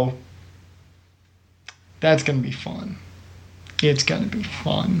 So, that's going to be fun. It's going to be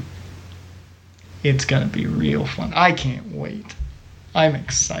fun. It's going to be real fun. I can't wait. I'm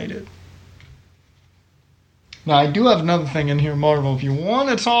excited. Now, I do have another thing in here, Marvel, if you want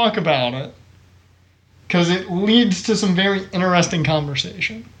to talk about it, because it leads to some very interesting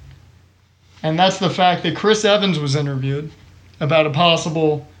conversation. And that's the fact that Chris Evans was interviewed about a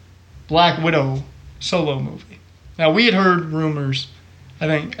possible Black Widow solo movie. Now, we had heard rumors. I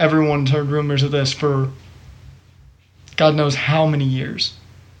think everyone's heard rumors of this for God knows how many years.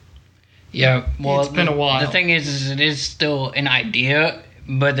 Yeah, well, it's been a while. The thing is it is still an idea,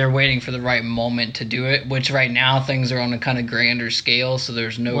 but they're waiting for the right moment to do it, which right now things are on a kind of grander scale, so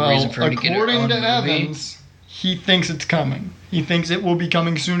there's no reason for him to get it on according to movie. Evans, he thinks it's coming. He thinks it will be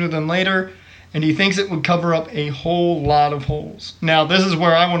coming sooner than later, and he thinks it would cover up a whole lot of holes. Now, this is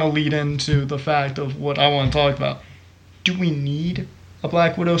where I want to lead into the fact of what I want to talk about. Do we need a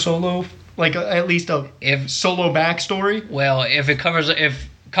Black Widow solo? Like, at least a solo backstory? Well, if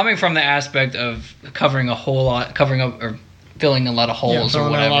coming from the aspect of covering a whole lot, covering up or filling a lot of holes or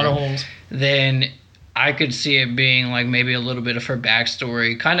whatever, a lot of holes. Then I could see it being like maybe a little bit of her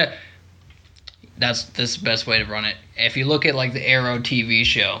backstory. Kind of, that's the best way to run it. If you look at like the Arrow TV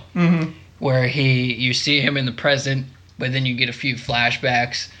show, where you see him in the present, but then you get a few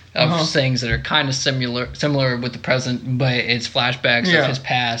flashbacks of things that are kind of similar with the present, but it's flashbacks of his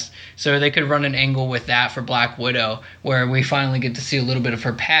past. So they could run an angle with that for Black Widow, where we finally get to see a little bit of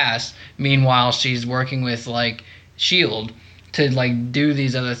her past. Meanwhile, she's working with like S.H.I.E.L.D. to like do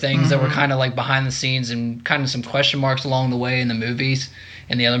these other things that were kind of like behind the scenes and kind of some question marks along the way in the movies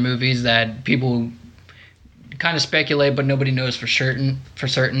and the other movies that people kind of speculate, but nobody knows for certain.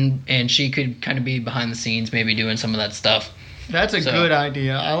 And she could kind of be behind the scenes, maybe doing some of that stuff. That's a good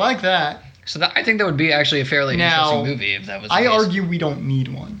idea. I like that. So I think that would be actually a fairly interesting movie if that was the case. I argue we don't need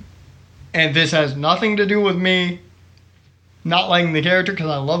one. And this has nothing to do with me not liking the character, because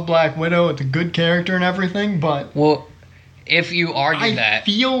I love Black Widow. It's a good character and everything, but... Well, if you argue I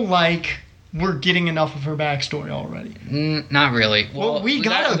feel like we're getting enough of her backstory already. Not really. Well, we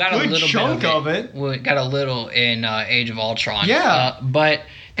got a good chunk of it. We got a little in Age of Ultron. Yeah. But...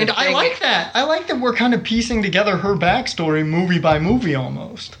 And I like that. I like that we're kind of piecing together her backstory movie by movie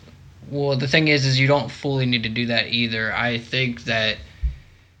almost. Well, the thing is you don't fully need to do that either. I think that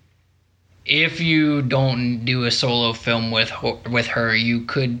if you don't do a solo film with her, you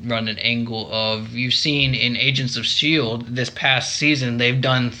could run an angle of... You've seen in Agents of S.H.I.E.L.D. this past season, they've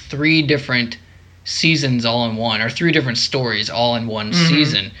done 3 different seasons all in one, or 3 different stories all in one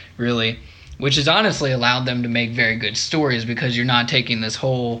season, really. Which has honestly allowed them to make very good stories, because you're not taking this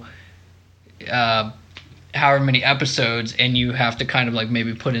whole however many episodes and you have to kind of like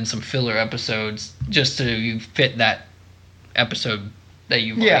maybe put in some filler episodes just to fit that episode that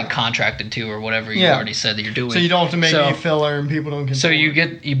you've already contracted to or whatever you already said that you're doing. So you don't have to make any filler and people don't get so you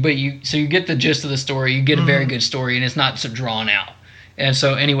get the gist of the story. You get a very good story and it's not so drawn out. And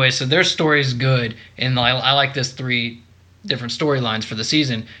so anyway, so their story is good, and I like this 3 different storylines for the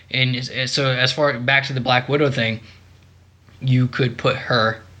season. And so as far back to the Black Widow thing, you could put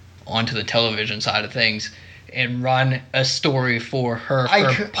her onto the television side of things and run a story for her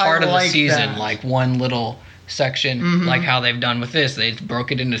for part of the season, like one little section, like how they've done with this. They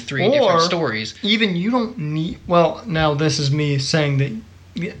broke it into 3 different stories. Even you don't need... Well, now this is me saying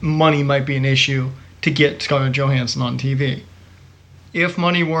that money might be an issue to get Scarlett Johansson on TV. If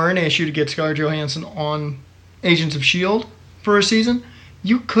money were an issue to get Scarlett Johansson on Agents of S.H.I.E.L.D. for a season,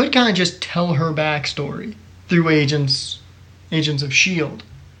 you could kind of just tell her backstory through Agents of S.H.I.E.L.D.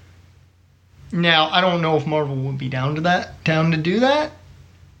 Now, I don't know if Marvel would be down to do that,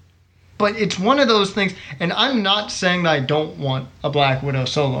 but it's one of those things, and I'm not saying that I don't want a Black Widow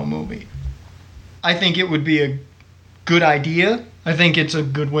solo movie. I think it would be a good idea. I think it's a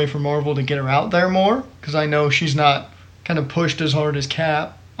good way for Marvel to get her out there more, because I know she's not kind of pushed as hard as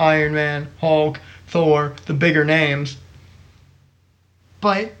Cap, Iron Man, Hulk, Thor, the bigger names.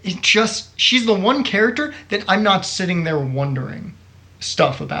 But she's the one character that I'm not sitting there wondering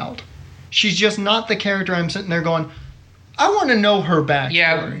stuff about. She's just not the character I'm sitting there going, I want to know her backstory.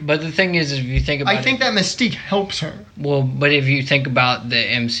 Yeah, but the thing is if you think about I think that mystique helps her. Well, but if you think about the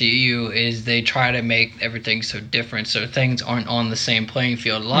MCU, is they try to make everything so different, so things aren't on the same playing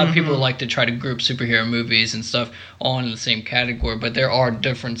field. A lot of people like to try to group superhero movies and stuff all into the same category, but there are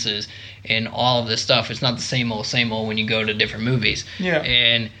differences in all of this stuff. It's not the same old when you go to different movies. Yeah.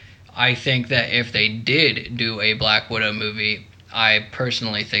 And I think that if they did do a Black Widow movie, I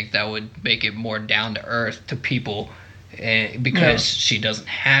personally think that would make it more down to earth to people, because she doesn't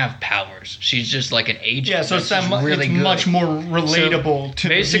have powers. She's just like an agent. Yeah, so it's really good. Much more relatable to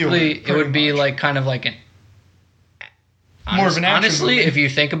basically, the viewer, it would be like kind of like more of an action honestly, movie. If you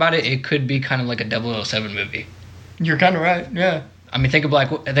think about it, it could be kind of like a 007 movie. You're kind of right. Yeah. I mean, think of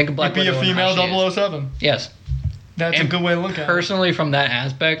Black Widow. It'd be a female 007. Yes. That's a good way to look at it. Personally, from that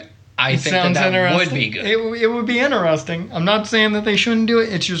aspect, I think that would be good. It would be interesting. I'm not saying that they shouldn't do it.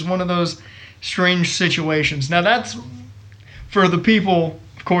 It's just one of those strange situations. Now, that's for the people,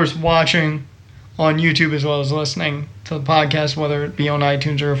 of course, watching on YouTube as well as listening to the podcast, whether it be on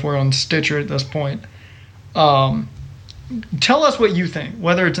iTunes or if we're on Stitcher at this point. Tell us what you think,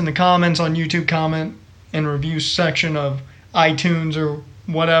 whether it's in the comments on YouTube, comment and review section of iTunes or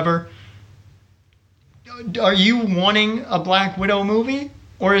whatever. Are you wanting a Black Widow movie?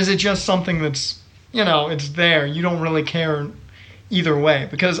 Or is it just something that's, it's there. You don't really care either way.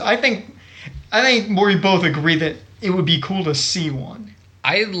 Because I think we both agree that it would be cool to see one.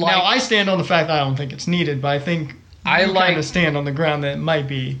 Now, I stand on the fact that I don't think it's needed, but I think you kind of stand on the ground that it might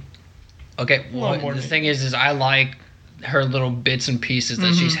be. Okay, well, the thing is I like her little bits and pieces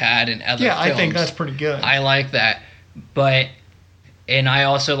that she's had in other films. Yeah, I think that's pretty good. I like that. And I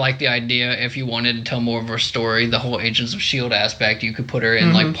also like the idea, if you wanted to tell more of her story, the whole Agents of S.H.I.E.L.D. aspect, you could put her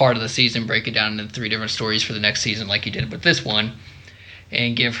in like part of the season, break it down into 3 different stories for the next season like you did with this one,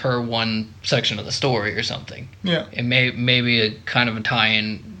 and give her one section of the story or something. Yeah. And maybe a kind of a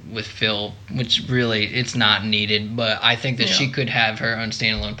tie-in with Phil, which really, it's not needed, but I think that she could have her own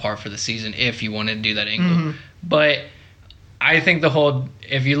standalone part for the season if you wanted to do that angle. But I think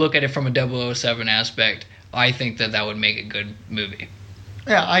if you look at it from a 007 aspect, I think that would make a good movie.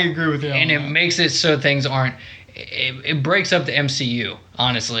 Yeah, I agree with you. And it makes it so things aren't. It breaks up the MCU,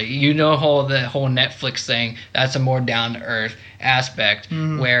 honestly. The whole Netflix thing, that's a more down to earth aspect,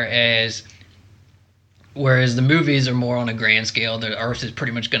 whereas the movies are more on a grand scale. The Earth is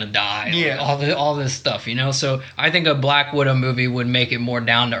pretty much going to die. Yeah. All this stuff, So I think a Black Widow movie would make it more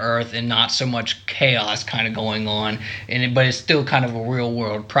down to earth and not so much chaos kind of going on. But it's still kind of a real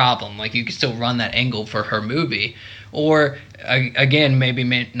world problem. Like you could still run that angle for her movie, or again maybe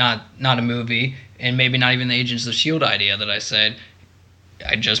not a movie, and maybe not even the Agents of S.H.I.E.L.D. idea that I said.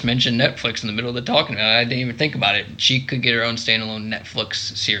 I just mentioned Netflix in the middle of the talking about it. I didn't even think about it. She could get her own standalone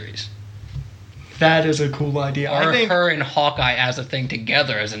Netflix series. That is a cool idea. Or her and Hawkeye as a thing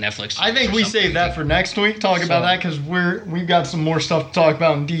together as a Netflix series. I think we save that for next week, talk about that, because we've got some more stuff to talk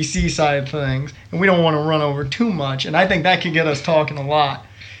about on DC side of things, and we don't want to run over too much, and I think that could get us talking a lot.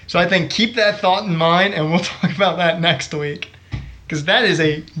 So I think keep that thought in mind, and we'll talk about that next week, because that is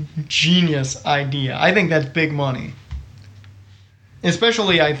a genius idea. I think that's big money.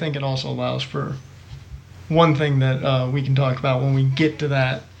 Especially, I think it also allows for one thing that we can talk about when we get to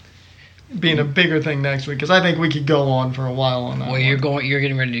that being a bigger thing next week, because I think we could go on for a while on that. Well, you're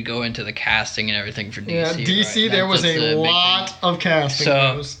getting ready to go into the casting and everything for DC. Yeah, DC. Right? There was a lot of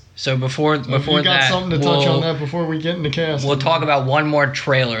casting. So before you got something to touch on that before we get into casting. We'll talk about one more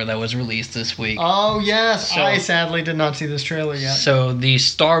trailer that was released this week. Oh yes, I sadly did not see this trailer yet. So the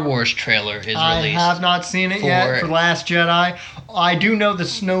Star Wars trailer is released. I have not seen it yet for Last Jedi. I do know that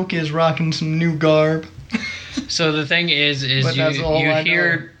Snoke is rocking some new garb. So the thing is you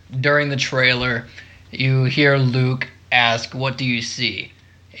hear during the trailer, you hear Luke ask, "What do you see?"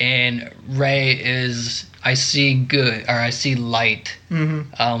 And Rey is, "I see good," or "I see light." And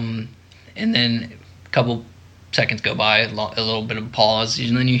then a couple seconds go by, a little bit of pause,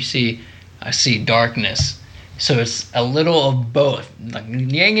 and then you see, "I see darkness." So it's a little of both, like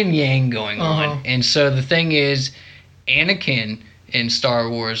yin and yang going on. And so the thing is, Anakin in Star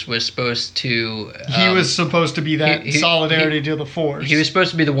Wars was supposed to... he was supposed to be that solidarity to the Force. He was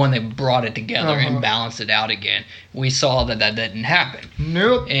supposed to be the one that brought it together and balanced it out again. We saw that didn't happen.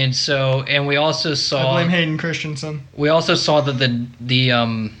 Nope. And we also saw... I blame Hayden Christensen. We also saw that the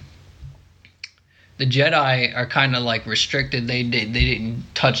Jedi are kind of like restricted. They didn't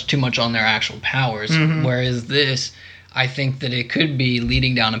touch too much on their actual powers. Whereas this, I think that it could be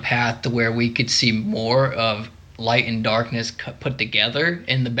leading down a path to where we could see more of light and darkness put together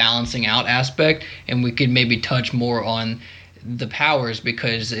in the balancing out aspect, and we could maybe touch more on the powers,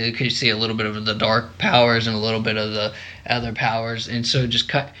 because it could see a little bit of the dark powers and a little bit of the other powers, and so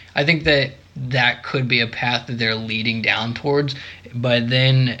I think that could be a path that they're leading down towards. But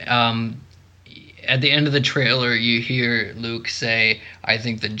then at the end of the trailer, you hear Luke say, "I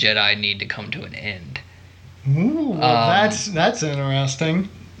think the Jedi need to come to an end." Ooh, that's interesting.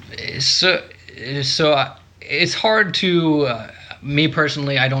 So it's hard to, me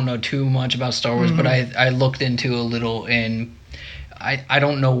personally, I don't know too much about Star Wars, but I looked into a little, and I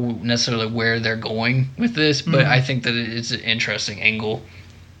don't know necessarily where they're going with this, but I think that it's an interesting angle.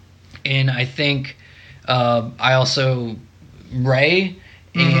 And I think I also, Rey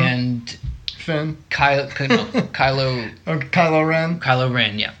and Finn. Kylo Ren. Kylo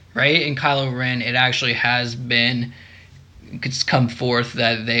Ren, yeah. Rey and Kylo Ren, it actually has been... It's come forth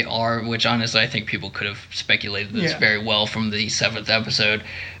that they are, which honestly I think people could have speculated this very well from the 7th episode,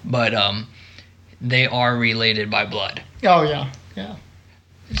 but they are related by blood. Oh yeah.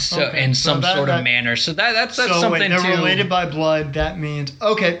 So Okay, in so some that- sort that- of manner. So that's So something when they're to. related by blood, that means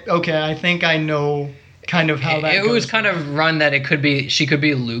okay. I think I know kind of how that It goes. was kind of run that she could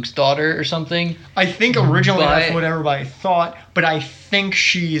be Luke's daughter or something. I think originally that's But- what everybody thought, but I think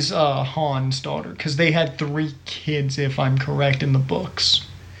she's Han's daughter because they had 3 kids, if I'm correct, in the books.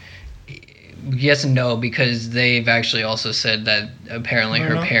 Yes and no, because they've actually also said that apparently I her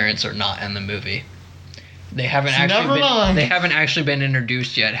don't know. parents are not in the movie. They haven't So never mind. They haven't actually been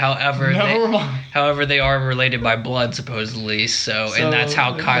introduced yet. However, Never mind. however they are related by blood supposedly. So and that's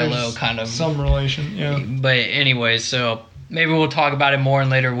how there's Kylo kind of. some relation. Yeah. But anyways, so maybe we'll talk about it more in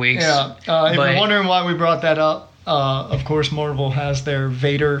later weeks. Yeah. If But- you're wondering why we brought that up, of course, Marvel has their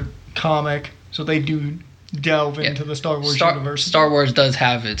Vader comic, so they do delve into the Star Wars universe. Star Wars does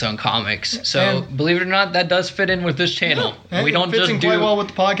have its own comics, so And- believe it or not, that does fit in with this channel. And We don't it fits just in do quite well with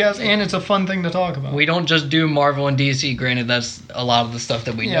the podcast, and it's a fun thing to talk about. we don't just do Marvel and DC. Granted, that's a lot of the stuff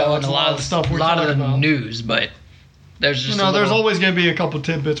that we Yeah, know, and that's a lot of the stuff we a lot of talk the about. news. But there's just there's little- always going to be a couple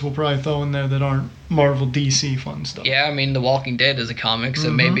tidbits we'll probably throw in there that aren't Marvel DC fun stuff. yeah. I mean, The Walking Dead is a comic, so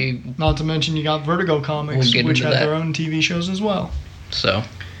Mhm. maybe Not to mention you got Vertigo Comics, We'll get which into have that. their own TV shows as well. so.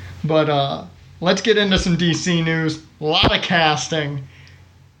 But let's get into some DC news. A lot of casting.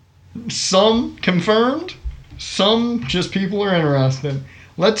 Some confirmed, some just people are interested.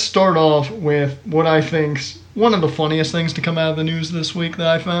 Let's start off with what I think's one of the funniest things to come out of the news this week that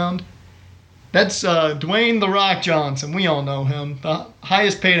I found. That's Dwayne "The Rock" Johnson. We all know him, the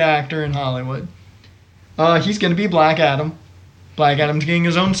highest paid actor in Hollywood. He's going to be Black Adam. Black Adam's getting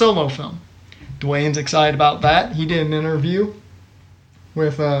his own solo film. Dwayne's excited about that. He did an interview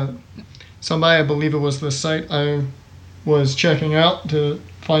with somebody, I believe it was the site I was checking out to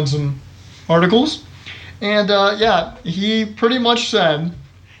find some articles. And yeah, he pretty much said,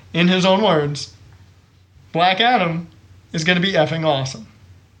 in his own words, Black Adam is going to be effing awesome.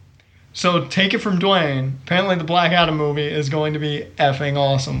 So take it from Dwayne. Apparently the Black Adam movie is going to be effing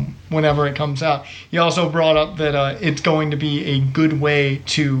awesome whenever it comes out. He also brought up that it's going to be a good way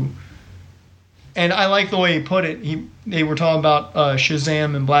to... And I like the way he put it. They were talking about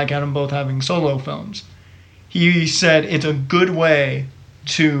Shazam and Black Adam both having solo films. He said it's a good way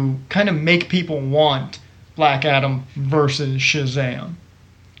to kind of make people want Black Adam versus Shazam.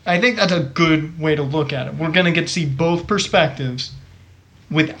 I think that's a good way to look at it. We're going to get to see both perspectives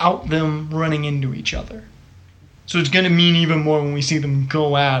without them running into each other. So it's going to mean even more when we see them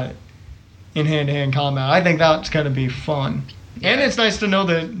go at it in hand-to-hand combat. I think that's going to be fun. And it's nice to know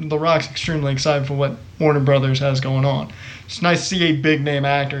that The Rock's extremely excited for what Warner Brothers has going on. It's nice to see a big-name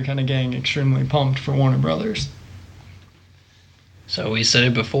actor kind of getting extremely pumped for Warner Brothers. So we said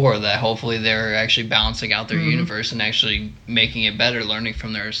it before that hopefully they're actually balancing out their universe and actually making it better, learning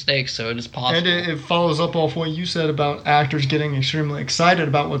from their mistakes. So it is possible. And it follows up off what you said about actors getting extremely excited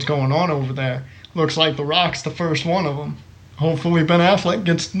about what's going on over there. Looks like The Rock's the first one of them. Hopefully Ben Affleck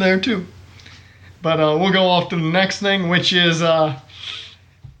gets there too. But we'll go off to the next thing, which is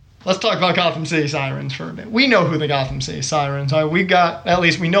let's talk about Gotham City Sirens for a bit. We know who the Gotham City Sirens are. We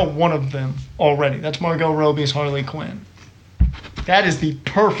know one of them already. That's Margot Robbie's Harley Quinn. That is the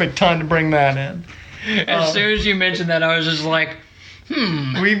perfect time to bring that in. As soon as you mentioned that, I was just like,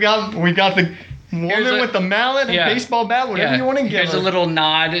 We got the woman with the mallet and baseball bat, whatever you want to give Here's her. a little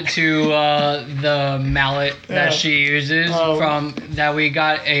nod to the mallet that she uses from that we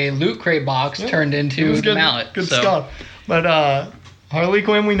got a Loot Crate box turned It into was the good, mallet. Good So, stuff. But Harley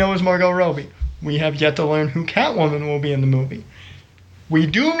Quinn we know is Margot Robbie. We have yet to learn who Catwoman will be in the movie. We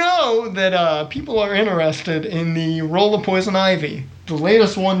do know that people are interested in the role of Poison Ivy. The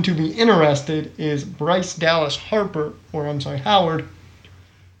latest one to be interested is Bryce Dallas Howard.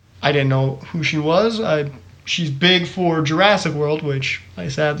 I didn't know who she was. She's big for Jurassic World, which I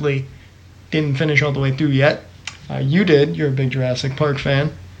sadly didn't finish all the way through yet. You did. You're a big Jurassic Park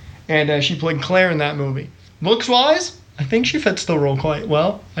fan. And she played Claire in that movie. Looks-wise, I think she fits the role quite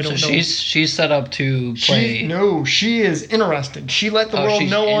well. I don't know. she's set up to play She is interested. She let the world she's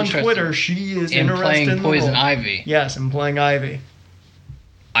know on interested Twitter she is in interested playing in the Poison role. Ivy. Yes, in playing Ivy.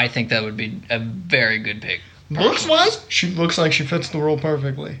 I think that would be a very good pick. Looks-wise, she looks like she fits the role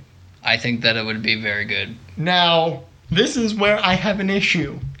perfectly. I think that it would be very good. Now, this is where I have an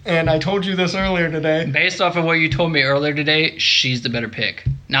issue. And I told you this earlier today. Based off of what you told me earlier today, she's the better pick.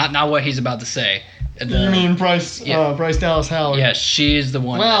 Not what he's about to say. You mean Bryce Dallas Howard? Yes, she's the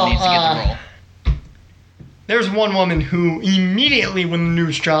one that needs to get the role. There's one woman who immediately when the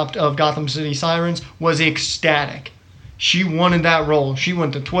news dropped of Gotham City Sirens was ecstatic. She wanted that role. She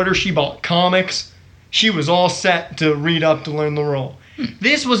went to Twitter. She bought comics. She was all set to read up to learn the role.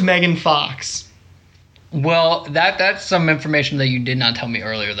 This was Megan Fox. Well, that's some information that you did not tell me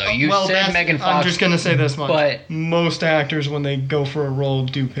earlier, though. You said Megan Fox. I'm just going to say this much. But most actors, when they go for a role,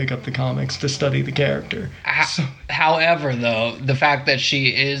 do pick up the comics to study the character. However, though, the fact that she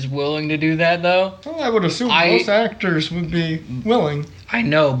is willing to do that, though... Well, I would assume most actors would be willing. I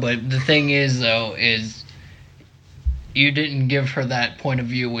know, but the thing is, though, is... You didn't give her that point of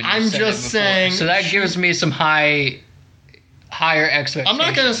view when you said it before. I'm just saying... So that gives me some higher expectations. I'm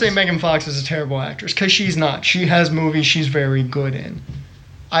not going to say Megan Fox is a terrible actress, because she's not. She has movies she's very good in.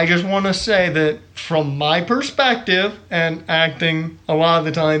 I just want to say that from my perspective, and acting a lot of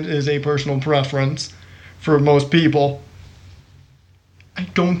the times is a personal preference for most people, I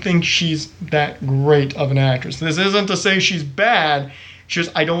don't think she's that great of an actress. This isn't to say she's bad, just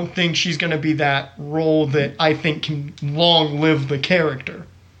I don't think she's going to be that role that I think can long live the character.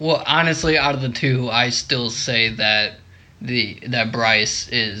 Well, honestly, out of the two, I still say that that Bryce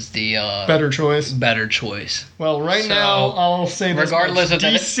is the better choice. Better choice. Well, now I'll say this: regardless of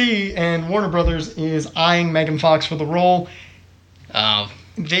DC and Warner Brothers is eyeing Megan Fox for the role.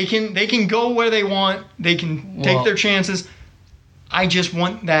 They can go where they want. They can take their chances. I just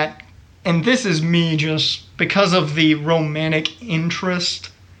want that, and this is me just because of the romantic interest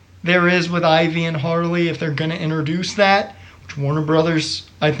there is with Ivy and Harley. If they're going to introduce that, which Warner Brothers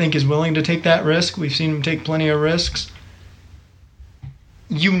I think is willing to take that risk. We've seen them take plenty of risks.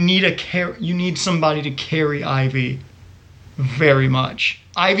 You need somebody to carry Ivy very much.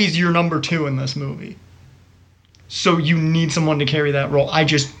 Ivy's your number 2 in this movie. So you need someone to carry that role. I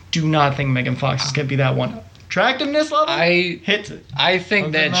just do not think Megan Fox is going to be that one. Attractiveness level hits it. I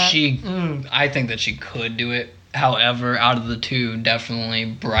think that she could do it. However, out of the two, definitely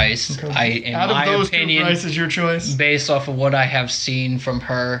Bryce. Okay. Out of those two, Bryce is your choice? Based off of what I have seen from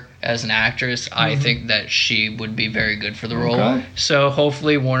her as an actress, I think that she would be very good for the role. So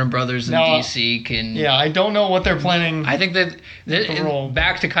hopefully Warner Brothers and DC can... Yeah, I don't know what they're planning. I think that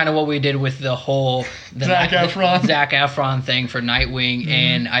back to kind of what we did with the whole... Zac Efron thing for Nightwing,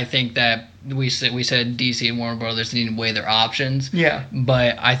 and I think that we said DC and Warner Brothers need to weigh their options. Yeah.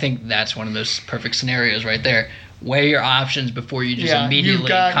 But I think that's one of those perfect scenarios right there. Weigh your options before you just immediately you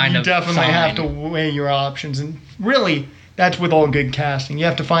definitely have to weigh your options. And really, that's with all good casting. You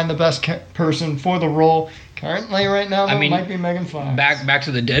have to find the best person for the role. Currently, right now, it might be Megan Fox. Back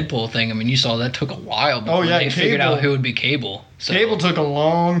to the Deadpool thing. I mean, you saw that took a while before they figured out who would be Cable. So. Cable took a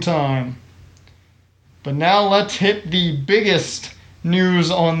long time. But now let's hit the biggest news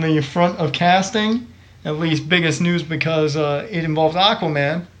on the front of casting. At least biggest news because it involves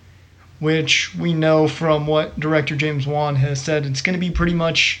Aquaman, which we know from what director James Wan has said, it's going to be pretty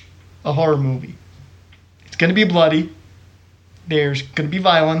much a horror movie. It's going to be bloody. There's going to be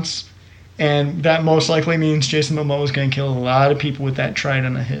violence. And that most likely means Jason Momoa is going to kill a lot of people with that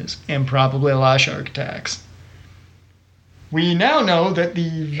trident of his. And probably a lot of shark attacks. We now know that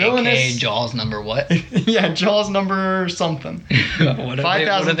the villainous... AKA Jaws number what? Yeah, Jaws number something. What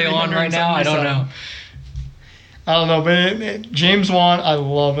are they on right now? I don't know. I don't know, but James Wan, I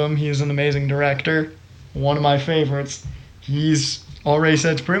love him. He's an amazing director. One of my favorites. He's already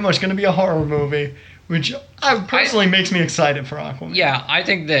said it's pretty much going to be a horror movie, which personally makes me excited for Aquaman. Yeah, I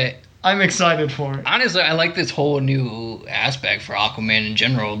think that... I'm excited for it. Honestly, I like this whole new aspect for Aquaman in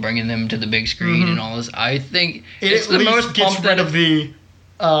general, bringing them to the big screen and all this. I think it's the most gets rid of the,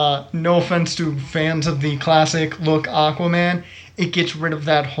 no offense to fans of the classic look Aquaman, it gets rid of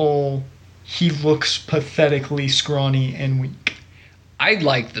that whole, he looks pathetically scrawny and weak. I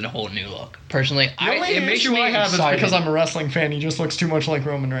like the whole new look, personally. The only issue I have is because I'm a wrestling fan, he just looks too much like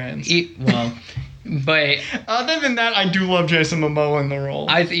Roman Reigns. But other than that, I do love Jason Momoa in the role.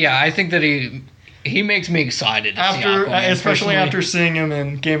 I think that he makes me excited to see Aquaman, especially after seeing him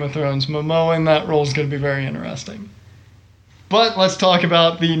in Game of Thrones. Momoa in that role is going to be very interesting. But let's talk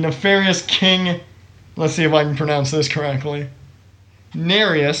about the nefarious king. Let's see if I can pronounce this correctly.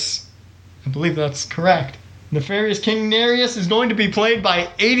 Nereus. I believe that's correct. Nefarious King Nereus is going to be played by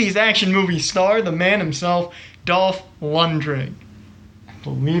 80s action movie star, the man himself, Dolph Lundgren. I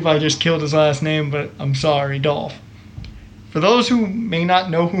believe I just killed his last name, but I'm sorry, Dolph. For those who may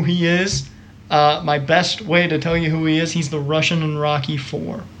not know who he is, my best way to tell you who he is, he's the Russian in Rocky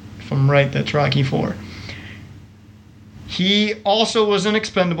IV. If I'm right, that's Rocky IV. He also was in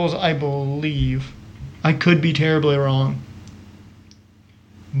Expendables, I believe. I could be terribly wrong.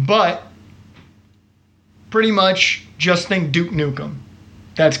 But, pretty much, just think Duke Nukem.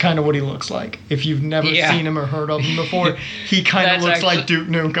 That's kind of what he looks like. If you've never seen him or heard of him before, he kind of looks like Duke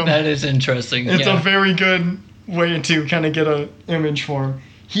Nukem. That is interesting. It's a very good way to kind of get an image for him.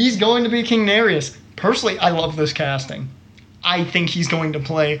 He's going to be King Nereus. Personally, I love this casting. I think he's going to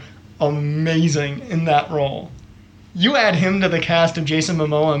play amazing in that role. You add him to the cast of Jason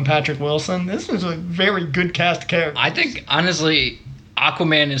Momoa and Patrick Wilson, this is a very good cast of characters. I think, honestly,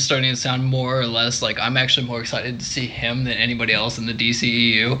 Aquaman is starting to sound more or less like I'm actually more excited to see him than anybody else in the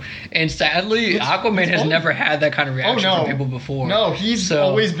DCEU. And sadly, Aquaman has never had that kind of reaction from people before. No, he's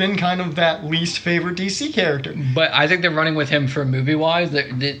always been kind of that least favorite DC character. But I think they're running with him for movie-wise.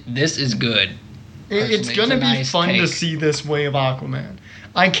 This is good. It's going to be fun to see this way of Aquaman.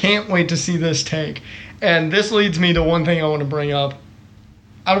 I can't wait to see this take. And this leads me to one thing I want to bring up.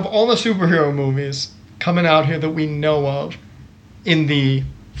 Out of all the superhero movies coming out here that we know of in the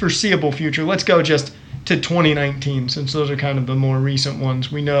foreseeable future, let's go just to 2019, since those are kind of the more recent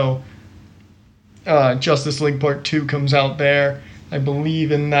ones. We know Justice League Part 2 comes out there. I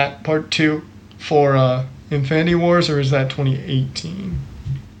believe in that Part 2 for Infinity Wars, or is that 2018?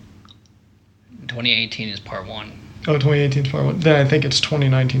 2018 is Part 1. Oh, 2018 is Part 1. Then I think it's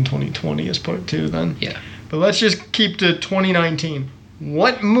 2019, 2020 is Part 2 then. Yeah. But let's just keep to 2019.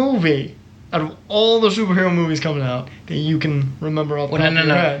 What movie, out of all the superhero movies coming out, that you can remember off the top of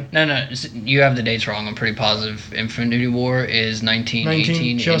your head? No. You have the dates wrong. I'm pretty positive. Infinity War is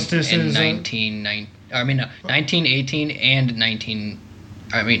 1918 Justice and is 1918 and 19...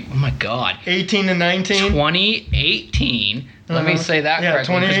 I mean, oh my God. 18 and 19? 2018. Let me say that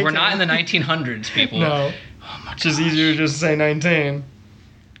correctly, because we're not in the 1900s, people. No. Oh my It's just easier to just say 19.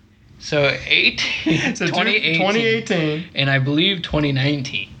 So 2018, and I believe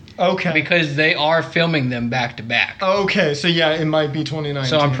 2019. Okay. Because they are filming them back to back. Okay, so yeah, it might be 2019.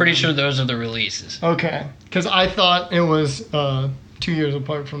 So I'm pretty sure those are the releases. Okay, because I thought it was 2 years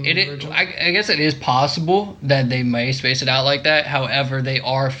apart from the original. I guess it is possible that they may space it out like that. However, they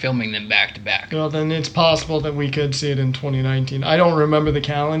are filming them back to back. Well, then it's possible that we could see it in 2019. I don't remember the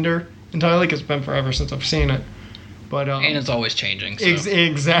calendar entirely because it's been forever since I've seen it. But and it's always changing. So.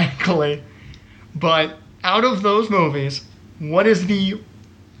 Exactly. But out of those movies, what is the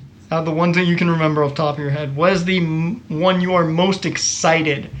ones that you can remember off the top of your head, what is the one you are most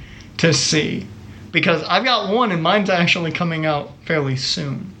excited to see? Because I've got one and mine's actually coming out fairly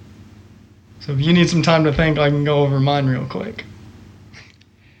soon. So if you need some time to think, I can go over mine real quick.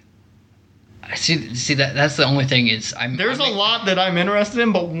 See that's the only thing is there's a lot that I'm interested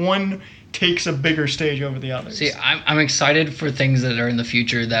in, but one takes a bigger stage over the others. See, I'm excited for things that are in the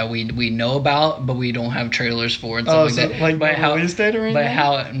future that we know about, but we don't have trailers for and stuff like that. Like release date or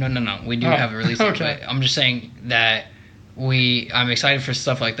anything? No, we do have a release date. Okay. But I'm just saying that I'm excited for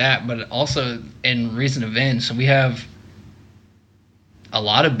stuff like that, but also in recent events, we have a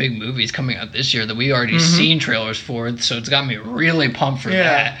lot of big movies coming out this year that we already seen trailers for, so it's got me really pumped for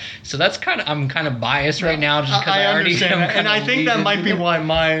that. So that's I'm kind of biased right now just because I already understand that. And I think that might be why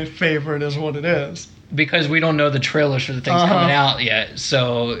my favorite is what it is. Because we don't know the trailers for the things coming out yet,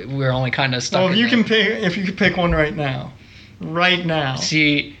 so we're only kind of stuck. Well, if you could pick one right now.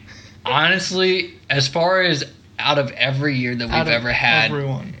 See, honestly, as far as out of every year that we've ever had,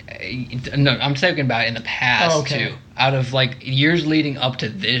 everyone. No, I'm talking about in the past too. Out of like years leading up to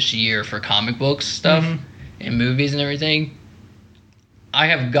this year for comic books stuff and movies and everything, I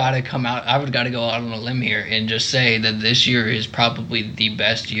have got to go out on a limb here and just say that this year is probably the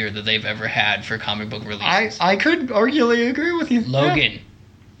best year that they've ever had for comic book releases. I could arguably agree with you. Logan.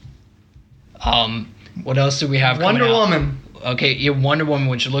 Yeah. What else do we have coming out? Wonder Woman. Okay, Wonder Woman,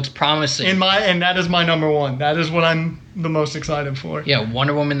 which looks promising. And that is my number one. That is what I'm the most excited for. Yeah,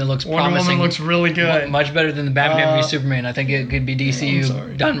 Wonder Woman that looks promising. Wonder Woman looks really good. Much better than the Batman v Superman. I think it could be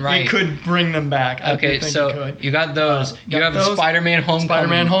DCU done right. It could bring them back. Okay, so you got those. You have Spider-Man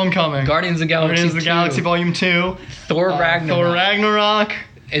Homecoming. Guardians of the Galaxy Volume 2. Thor Ragnarok.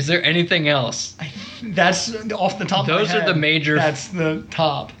 Is there anything else? That's off the top of my head. Those are the major... That's the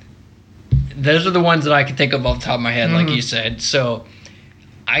top. Those are the ones that I can think of off the top of my head, like you said. So,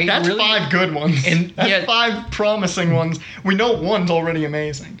 that's 5 good ones. That's 5 promising ones. We know one's already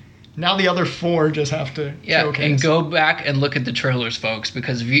amazing. Now the other 4 just have to showcase. And go back and look at the trailers, folks,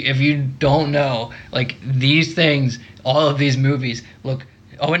 because if you don't know, like these things, all of these movies look.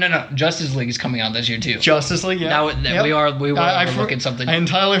 Oh no! Justice League is coming out this year too. Justice League, yeah. Now we were looking something. I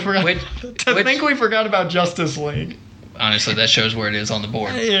entirely forgot. Think we forgot about Justice League. Honestly, that shows where it is on the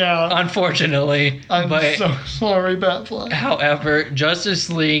board. Yeah. Unfortunately. I'm so sorry, Batfly. However, Justice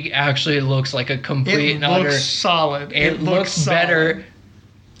League actually looks like a complete and utter... It looks solid. It looks better.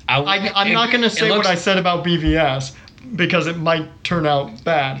 I'm not going to say what I said about BVS because it might turn out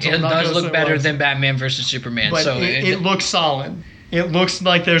bad. So it does look better than Batman vs. Superman. But it looks solid. It looks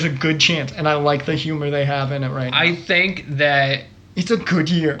like there's a good chance, and I like the humor they have in it right now. I think that... It's a good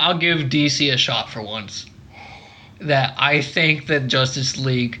year. I'll give DC a shot for once. that I think that Justice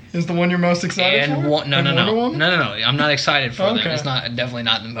League Is the one you're most excited for? no, And Wonder Woman? no. I'm not excited for them. Okay. It's not definitely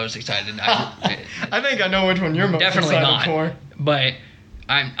not the most excited. I think I know which one you're most Definitely excited not. for. But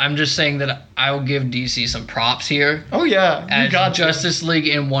I'm just saying that I will give DC some props here. Oh yeah, you As got Justice League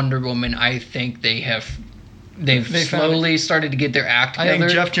and Wonder Woman, I think they've They slowly started to get their act I together.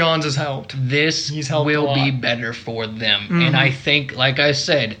 think Jeff Johns has helped. This He's helped a will lot. be better for them. Mhm. And I think, like I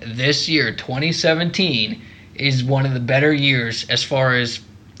said, this year, 2017, is one of the better years as far as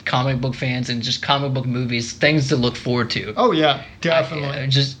comic book fans and just comic book movies, things to look forward to. Oh yeah, definitely.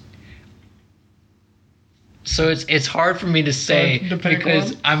 So it's hard for me to say To pick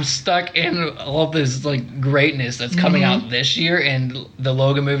because one? I'm stuck in all this like greatness that's coming Mm-hmm. out this year and the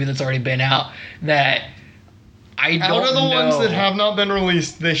Logan movie that's already been out that I don't Out of the know. ones that have not been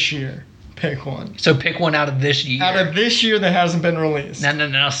released this year, pick one. So pick one out of this year. Out of this year that hasn't been released.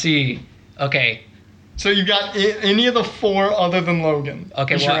 No. See, okay, So you got any of the 4 other than Logan?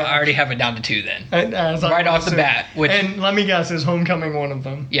 okay. Is Well, your I already have it down to 2 then. As I right off the assume. bat, which- and let me guess, is Homecoming one of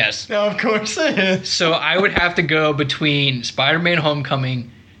them? Yes. No, of course it is. So I would have to go between Spider-Man: Homecoming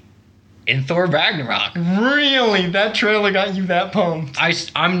and Thor: Ragnarok. Really, that trailer got you that pumped?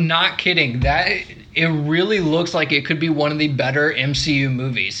 I'm not kidding. That it really looks like it could be one of the better MCU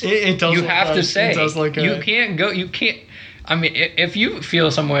movies. It does. You look have to like- say it does look you good. can't go. You can't. I mean, if you feel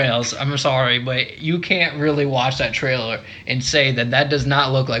somewhere else, I'm sorry, but you can't really watch that trailer and say that that does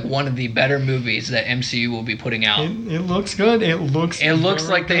not look like one of the better movies that MCU will be putting out. It looks good. It looks It looks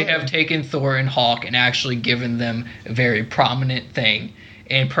very like they good. have taken Thor and Hawk and actually given them a very prominent thing.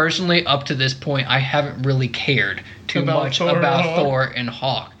 And personally, up to this point, I haven't really cared too About much Thor and about Hawk? Thor and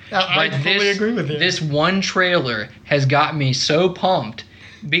Hawk. I fully agree with you. This one trailer has got me so pumped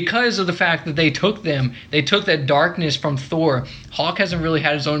because of the fact that they took that darkness from Thor. Hawk hasn't really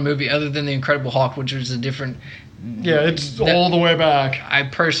had his own movie other than The Incredible Hulk, which was a different. Yeah, it's that- all the way back. I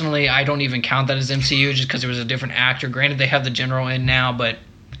personally, I don't even count that as MCU just because it was a different actor. Granted, they have the general in now, but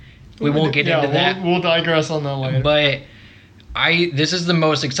we won't get into that. We'll digress on that later. But this is the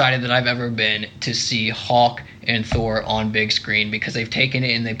most excited that I've ever been to see Hawk and Thor on big screen because they've taken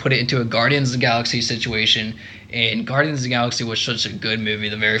it and they put it into a Guardians of the Galaxy situation. And Guardians of the Galaxy was such a good movie,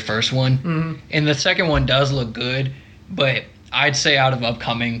 the very first one. Mhm. And the second one does look good, but I'd say out of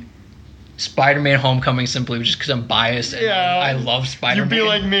upcoming, Spider-Man: Homecoming simply just because I'm biased and Yeah, I love Spider-Man. You'd be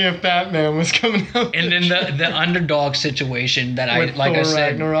like me if Batman was coming out. And then the underdog situation that With I Thor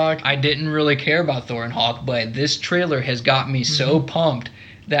said, Ragnarok. I didn't really care about Thor and Hawk, but this trailer has got me so Mm-hmm. pumped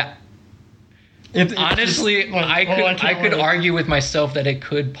that It's honestly, just like, I can't could wait. argue with myself that it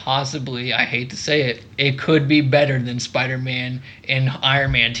could possibly, I hate to say it, it could be better than Spider-Man and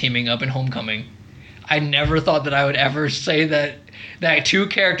Iron Man teaming up in Homecoming. I never thought that I would ever say that two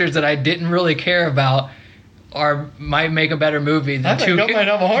characters that I didn't really care about might make a better movie than I think I might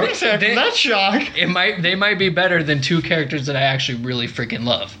have a heart attack from that shock. They might be better than two characters that I actually really freaking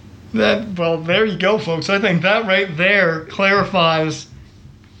love. Well, there you go, folks. I think that right there clarifies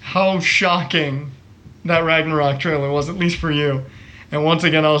how shocking that Ragnarok trailer was, at least for you. And once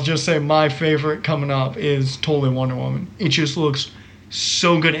again, I'll just say my favorite coming up is totally Wonder Woman. It just looks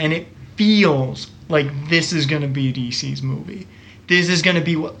so good, and it feels like this is going to be DC's movie. This is going to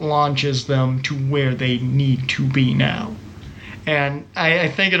be what launches them to where they need to be now. And I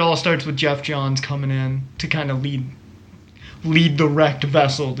think it all starts with Jeff Johns coming in to kind of lead the wrecked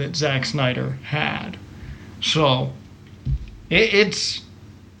vessel that Zack Snyder had. So it's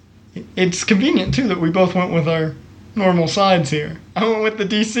convenient too that we both went with our normal sides here. I went with the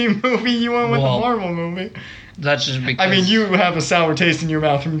DC movie, you went with the Marvel movie. That's just because I mean, you have a sour taste in your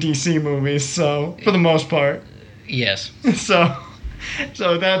mouth from DC movies, so for the most part. Yes.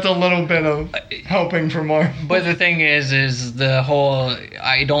 So that's a little bit of helping for Marvel. But the thing is the whole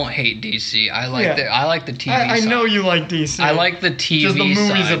I don't hate DC. I like the TV I side. know you like DC. I like the TV Just the movies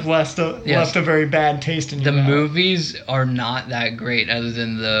side. have left a very bad taste in your The mouth. movies are not that great other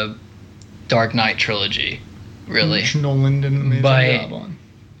than the Dark Knight trilogy, really. Which Nolan did an amazing But- job on.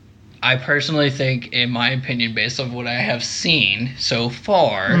 I personally think, in my opinion, based on what I have seen so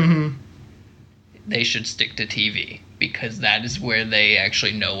far, Mhm. they should stick to TV because that is where they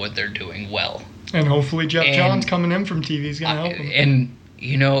actually know what they're doing well. And hopefully Jeff And- Johns coming in from TV is going to help him. And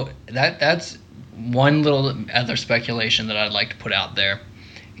you know that's one little other speculation that I'd like to put out there.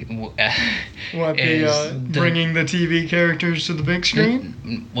 What, is bringing the TV characters to the big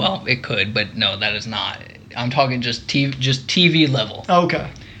screen? Well, it could, but no, that is not. I'm talking just TV level. Okay.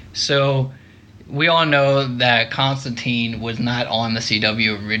 So we all know that Constantine was not on the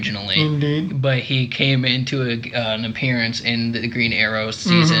CW originally. Indeed. But he came into an appearance in the Green Arrow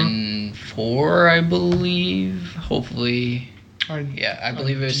season 4, I believe. Hopefully. I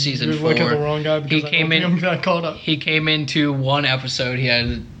believe it was season 4. You're looking at the wrong guy because he got caught up. He came into one episode. He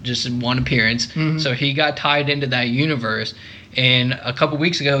had just one appearance. So he got tied into that universe. And a couple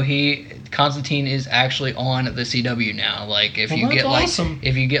weeks ago, Constantine is actually on the CW now. Like if you get awesome.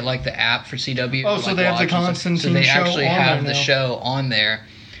 if you get like the app for CW. Oh, so they have the Constantine show. So they actually have the show on there.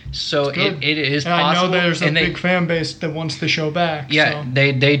 So it is and possible. I know there's a big fan base that wants the show back. Yeah, so.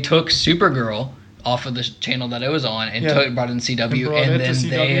 they took Supergirl off of the channel that it was on and brought it in CW,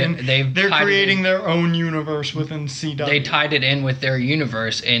 and then they're creating their own universe within CW. They tied it in with their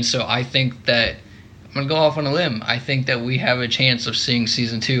universe, and so I think that. I'm going to go off on a limb. I think that we have a chance of seeing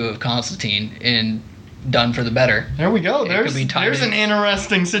season 2 of Constantine and done for the better. There we go. There's an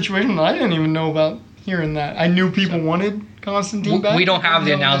interesting situation I didn't even know about hearing that. I knew people wanted Constantine back. We don't have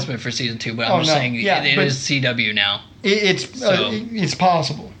the announcement for season 2, but I'm just saying it is CW now. It's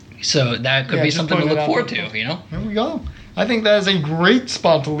possible. So that could be something to look forward to, you know? There we go. I think that is a great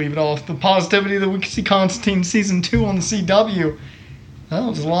spot to leave it off. The positivity that we can see Constantine season 2 on the CW. That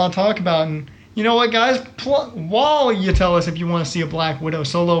was a lot to talk about. And you know what, guys? While you tell us if you want to see a Black Widow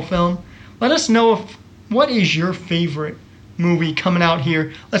solo film, let us know what is your favorite movie coming out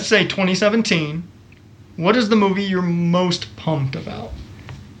here. Let's say 2017. What is the movie you're most pumped about?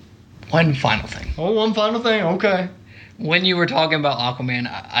 One final thing. Oh, one final thing. Okay. When you were talking about Aquaman,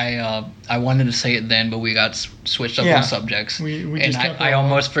 I wanted to say it then, but we got switched up on subjects. I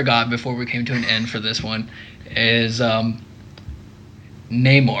almost forgot before we came to an end for this one. Is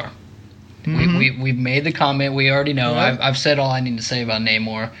Namor. We've made the comment. We already know. Yep. I've said all I need to say about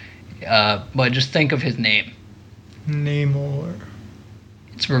Namor. But just think of his name. Namor.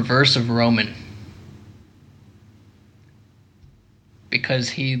 It's reverse of Roman. Because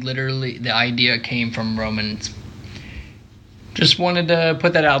he literally, the idea came from Romans. Just wanted to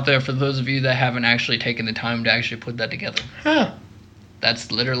put that out there for those of you that haven't actually taken the time to actually put that together. Huh.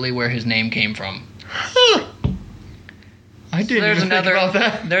 That's literally where his name came from. Huh. I didn't even think about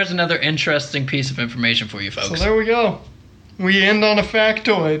that. There's another interesting piece of information for you folks. So there we go. We end on a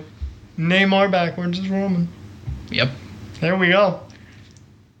factoid. Namor backwards is Roman. Yep. There we go.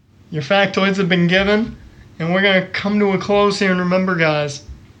 Your factoids have been given, and we're going to come to a close here. And remember, guys,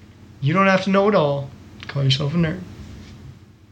 you don't have to know it all. Call yourself a nerd.